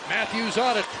Matthews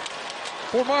on it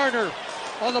for Marner.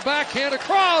 On the backhand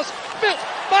across.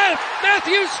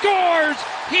 Matthews scores!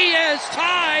 He has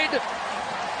tied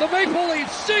the Maple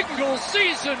Leafs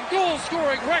single-season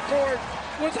goal-scoring record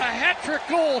with a hat-trick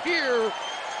goal here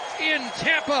in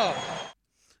Tampa.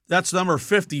 That's number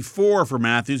 54 for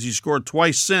Matthews. He scored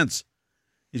twice since.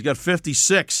 He's got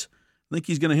 56. I think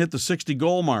he's going to hit the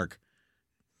 60-goal mark.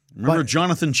 Remember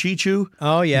Jonathan Chichu?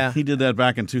 Oh, yeah. He did that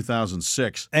back in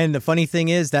 2006. And the funny thing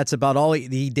is, that's about all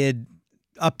he did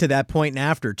up to that point and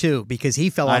after, too, because he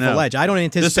fell off a ledge. I don't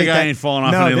anticipate this guy ain't falling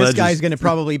off any ledges. ledges. This guy's going to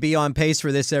probably be on pace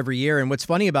for this every year. And what's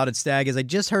funny about it, Stag, is I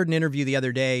just heard an interview the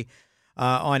other day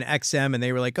on XM, and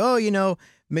they were like,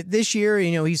 this year,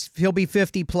 he'll be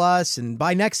 50+, and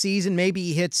by next season, maybe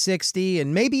he hits 60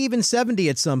 and maybe even 70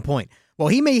 at some point. Well,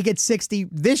 he may get 60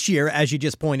 this year, as you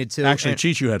just pointed to. Actually,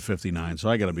 Chichu had 59, so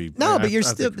I got to be. No, but you're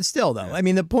still though. I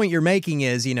mean, the point you're making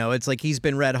is, it's like he's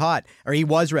been red hot, or he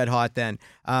was red hot then,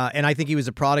 and I think he was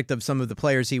a product of some of the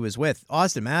players he was with.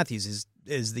 Austin Matthews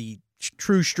is the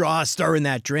true straw stirring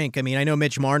that drink. I mean, I know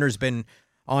Mitch Marner's been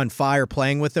on fire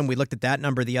playing with him. We looked at that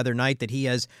number the other night, that he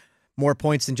has more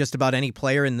points than just about any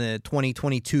player in the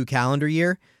 2022 calendar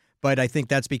year. But I think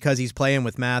that's because he's playing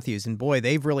with Matthews. And, boy,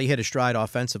 they've really hit a stride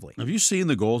offensively. Have you seen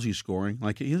the goals he's scoring?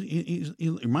 Like he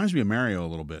reminds me of Mario a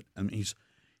little bit. I mean,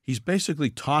 he's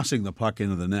basically tossing the puck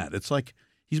into the net. It's like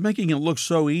he's making it look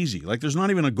so easy. Like there's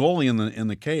not even a goalie in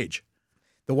the cage.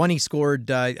 The one he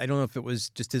scored, I don't know if it was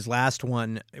just his last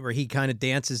one, where he kind of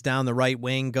dances down the right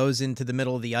wing, goes into the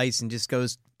middle of the ice, and just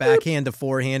goes backhand to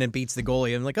forehand and beats the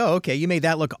goalie. I'm like, oh, okay, you made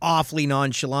that look awfully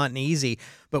nonchalant and easy.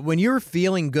 But when you're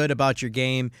feeling good about your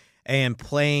game and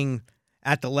playing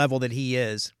at the level that he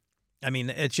is, I mean,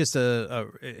 it's just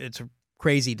it's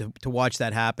crazy to watch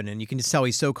that happen. And you can just tell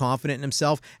he's so confident in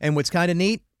himself. And what's kind of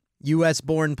neat,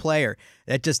 U.S.-born player.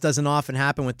 That just doesn't often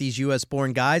happen with these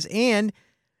U.S.-born guys. And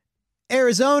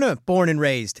Arizona, born and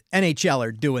raised,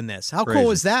 NHLer doing this. How Crazy.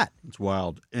 cool is that? It's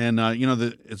wild. And,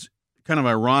 it's kind of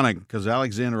ironic because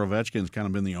Alexander Ovechkin's kind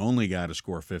of been the only guy to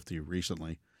score 50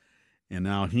 recently. And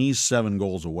now he's 7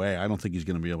 goals away. I don't think he's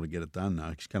going to be able to get it done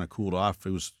now. He's kind of cooled off.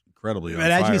 It was incredibly on But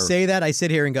fire. as you say that, I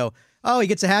sit here and go, oh, he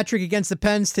gets a hat trick against the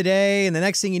Pens today, and the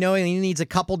next thing you know, he needs a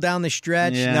couple down the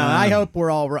stretch. Yeah. No, I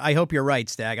hope you're right,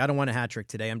 Stag. I don't want a hat trick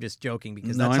today. I'm just joking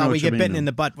because that's how we get bitten in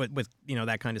the butt with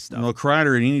that kind of stuff. Well,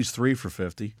 Kreider, he needs 3 for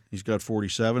 50. He's got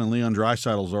 47, and Leon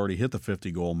Draisaitl's already hit the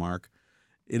 50-goal mark.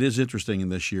 It is interesting in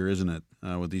this year, isn't it,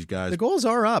 with these guys? The goals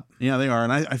are up. Yeah, they are,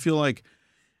 and I feel like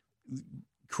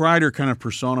Kreider kind of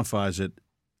personifies it.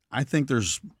 I think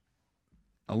there's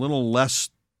a little less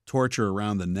torture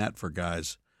around the net for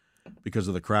guys because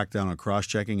of the crackdown on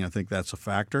cross-checking. I think that's a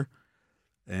factor.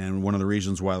 And one of the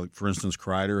reasons why, for instance,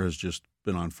 Kreider has just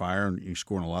been on fire and he's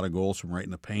scoring a lot of goals from right in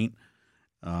the paint.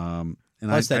 And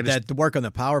Plus that work on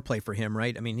the power play for him,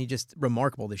 right? I mean, he's just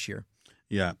remarkable this year.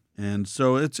 Yeah, and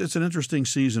so it's an interesting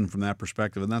season from that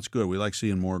perspective, and that's good. We like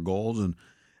seeing more goals, and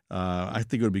I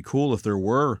think it would be cool if there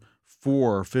were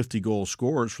 4 50-goal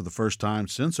scorers for the first time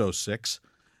since 2006.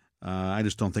 I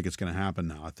just don't think it's going to happen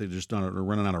now. I think they're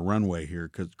running out of runway here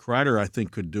because Kreider, I think,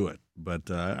 could do it.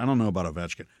 But I don't know about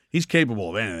Ovechkin. He's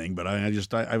capable of anything, but I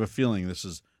have a feeling this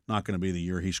is not going to be the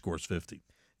year he scores 50.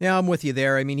 Yeah, I'm with you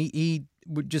there. I mean, he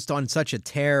just on such a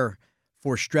tear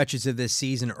for stretches of this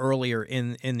season earlier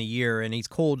in the year, and he's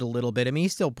cooled a little bit. I mean,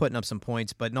 he's still putting up some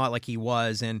points, but not like he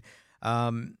was. And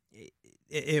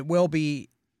it will be.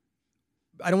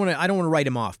 I don't want to write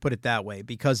him off, put it that way,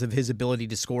 because of his ability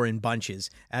to score in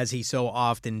bunches, as he so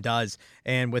often does.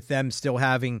 And with them still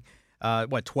having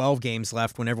 12 games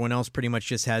left when everyone else pretty much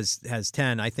just has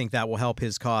 10, I think that will help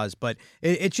his cause. But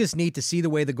it's just neat to see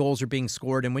the way the goals are being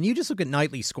scored. And when you just look at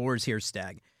nightly scores here,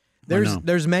 Stag,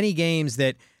 there's many games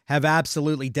that have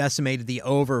absolutely decimated the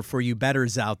over for you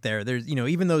bettors out there. There's,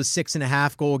 even those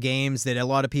 6.5 goal games that a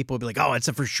lot of people will be like, oh, it's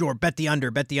a for sure, bet the under.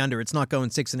 It's not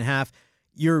going 6.5.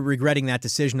 You're regretting that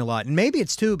decision a lot. And maybe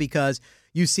it's too because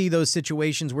you see those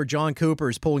situations where John Cooper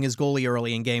is pulling his goalie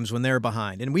early in games when they're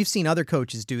behind. And we've seen other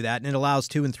coaches do that, and it allows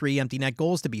 2 and 3 empty net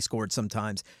goals to be scored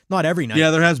sometimes. Not every night.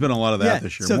 Yeah, there has been a lot of that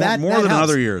this year. So more than helps.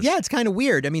 other years. Yeah, it's kind of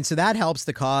weird. I mean, so that helps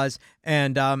the cause.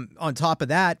 And on top of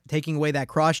that, taking away that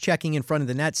cross-checking in front of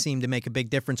the net seemed to make a big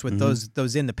difference with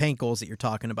those in-the-paint goals that you're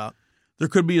talking about. There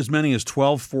could be as many as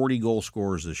 12 40-goal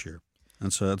scorers this year.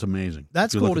 And so that's amazing.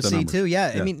 That's cool to see, too.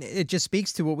 Yeah. I mean, it just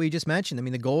speaks to what we just mentioned. I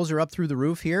mean, the goals are up through the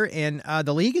roof here, and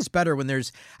the league is better when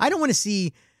there's – I don't want to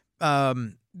see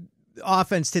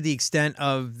offense to the extent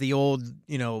of the old,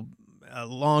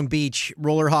 Long Beach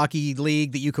roller hockey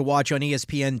league that you could watch on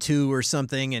ESPN2 or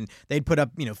something, and they'd put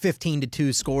up,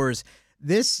 15-2 scores.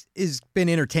 This has been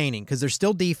entertaining because there's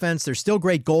still defense, there's still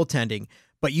great goaltending,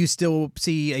 but you still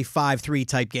see a 5-3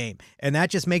 type game. And that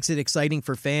just makes it exciting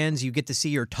for fans. You get to see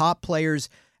your top players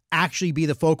actually be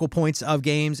the focal points of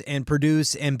games and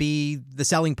produce and be the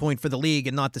selling point for the league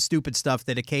and not the stupid stuff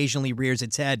that occasionally rears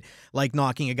its head, like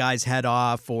knocking a guy's head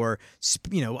off or,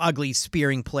 ugly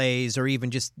spearing plays or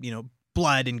even just,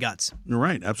 blood and guts. You're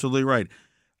right. Absolutely right.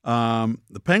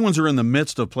 The Penguins are in the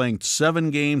midst of playing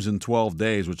 7 games in 12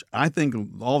 days, which I think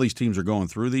all these teams are going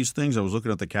through these things. I was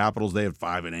looking at the Capitals. They have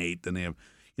 5 and 8. Then they have,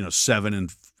 7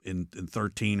 and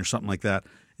 13 or something like that.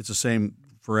 It's the same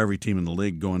for every team in the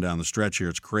league going down the stretch here.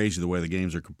 It's crazy the way the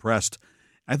games are compressed.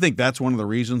 I think that's one of the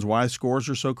reasons why scores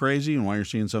are so crazy and why you're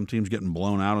seeing some teams getting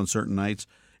blown out on certain nights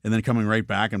and then coming right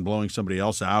back and blowing somebody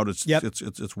else out.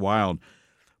 It's wild.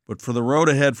 But for the road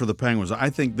ahead for the Penguins,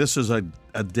 I think this is a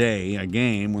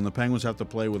game, when the Penguins have to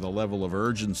play with a level of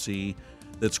urgency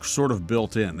that's sort of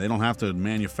built in. They don't have to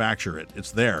manufacture it.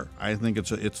 It's there. I think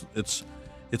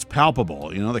it's palpable.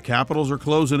 The Capitals are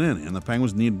closing in, and the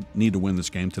Penguins need to win this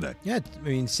game today. Yeah,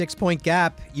 6-point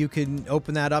gap. You can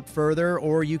open that up further,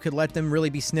 or you could let them really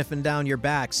be sniffing down your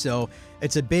back. So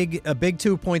it's a big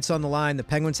 2 points on the line. The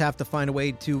Penguins have to find a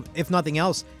way to, if nothing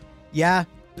else,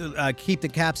 keep the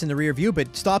Caps in the rear view,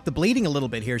 but stop the bleeding a little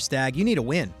bit here, Stag. You need a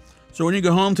win. So when you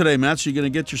go home today, Metz, you going to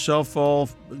get yourself all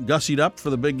gussied up for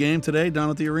the big game today down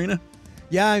at the arena?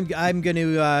 Yeah, I'm going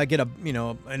to get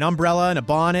an umbrella and a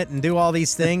bonnet and do all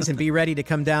these things and be ready to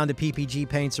come down to PPG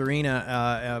Paints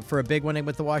Arena for a big one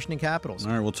with the Washington Capitals.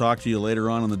 All right, we'll talk to you later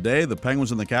on in the day. The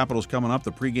Penguins and the Capitals coming up.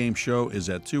 The pregame show is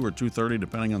at 2 or 2:30,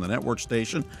 depending on the network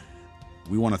station.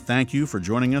 We want to thank you for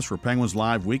joining us for Penguins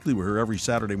Live Weekly. We're here every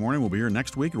Saturday morning. We'll be here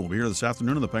next week, and we'll be here this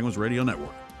afternoon on the Penguins Radio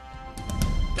Network.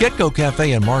 Get-Go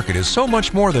Cafe and Market is so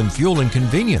much more than fuel and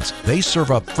convenience. They serve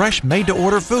up fresh,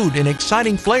 made-to-order food in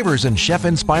exciting flavors and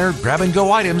chef-inspired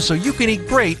grab-and-go items so you can eat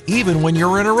great even when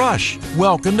you're in a rush.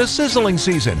 Welcome to sizzling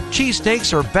season.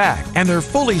 Cheesesteaks are back, and they're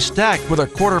fully stacked with a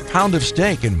quarter pound of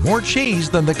steak and more cheese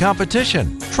than the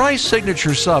competition. Try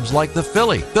signature subs like the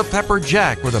Philly, the Pepper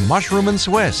Jack, or the Mushroom and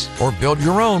Swiss, or build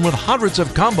your own with hundreds of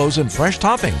combos and fresh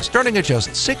toppings starting at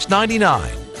just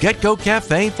 $6.99. Get-Go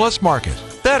Cafe plus Market.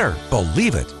 Better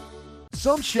believe it.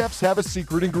 Some chefs have a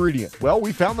secret ingredient. Well,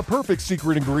 we found the perfect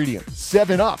secret ingredient,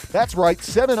 7-Up. That's right,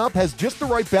 7-Up has just the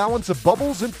right balance of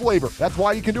bubbles and flavor. That's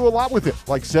why you can do a lot with it,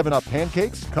 like 7-Up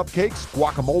pancakes, cupcakes,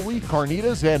 guacamole,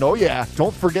 carnitas, and oh yeah,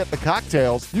 don't forget the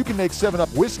cocktails. You can make 7-Up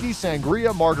whiskey,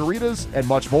 sangria, margaritas, and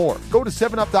much more. Go to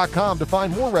 7up.com to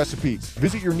find more recipes.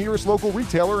 Visit your nearest local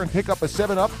retailer and pick up a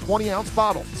 7-Up 20-ounce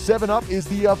bottle. 7-Up is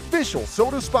the official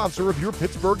soda sponsor of your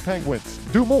Pittsburgh Penguins.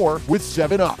 Do more with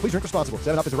 7-Up. Please drink responsibly.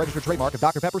 7-Up is a registered trademark of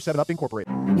Dr. Pepper 7-Up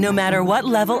Incorporated. No matter what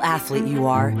level athlete you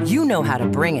are, you know how to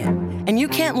bring it. And you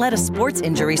can't let a sports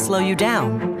injury slow you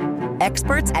down.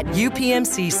 Experts at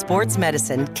UPMC Sports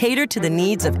Medicine cater to the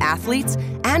needs of athletes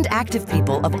and active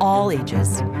people of all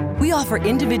ages. We offer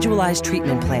individualized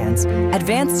treatment plans,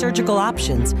 advanced surgical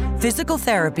options, physical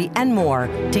therapy, and more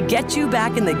to get you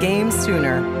back in the game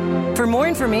sooner. For more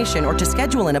information or to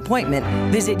schedule an appointment,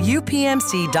 visit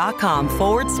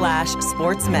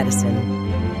upmc.com/sportsmedicine.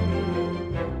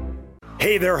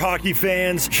 Hey there, hockey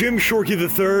fans. Jim Shorkey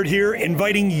III here,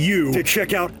 inviting you to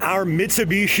check out our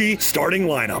Mitsubishi starting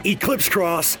lineup. Eclipse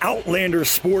Cross, Outlander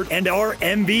Sport, and our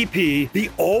MVP, the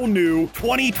all-new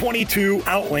 2022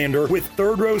 Outlander with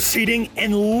third-row seating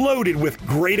and loaded with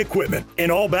great equipment.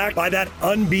 And all backed by that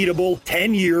unbeatable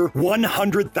 10-year,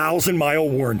 100,000-mile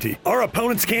warranty. Our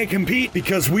opponents can't compete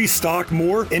because we stock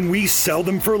more and we sell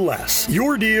them for less.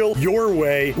 Your deal, your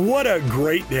way. What a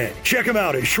great day. Check them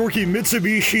out at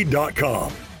ShorkeyMitsubishi.com.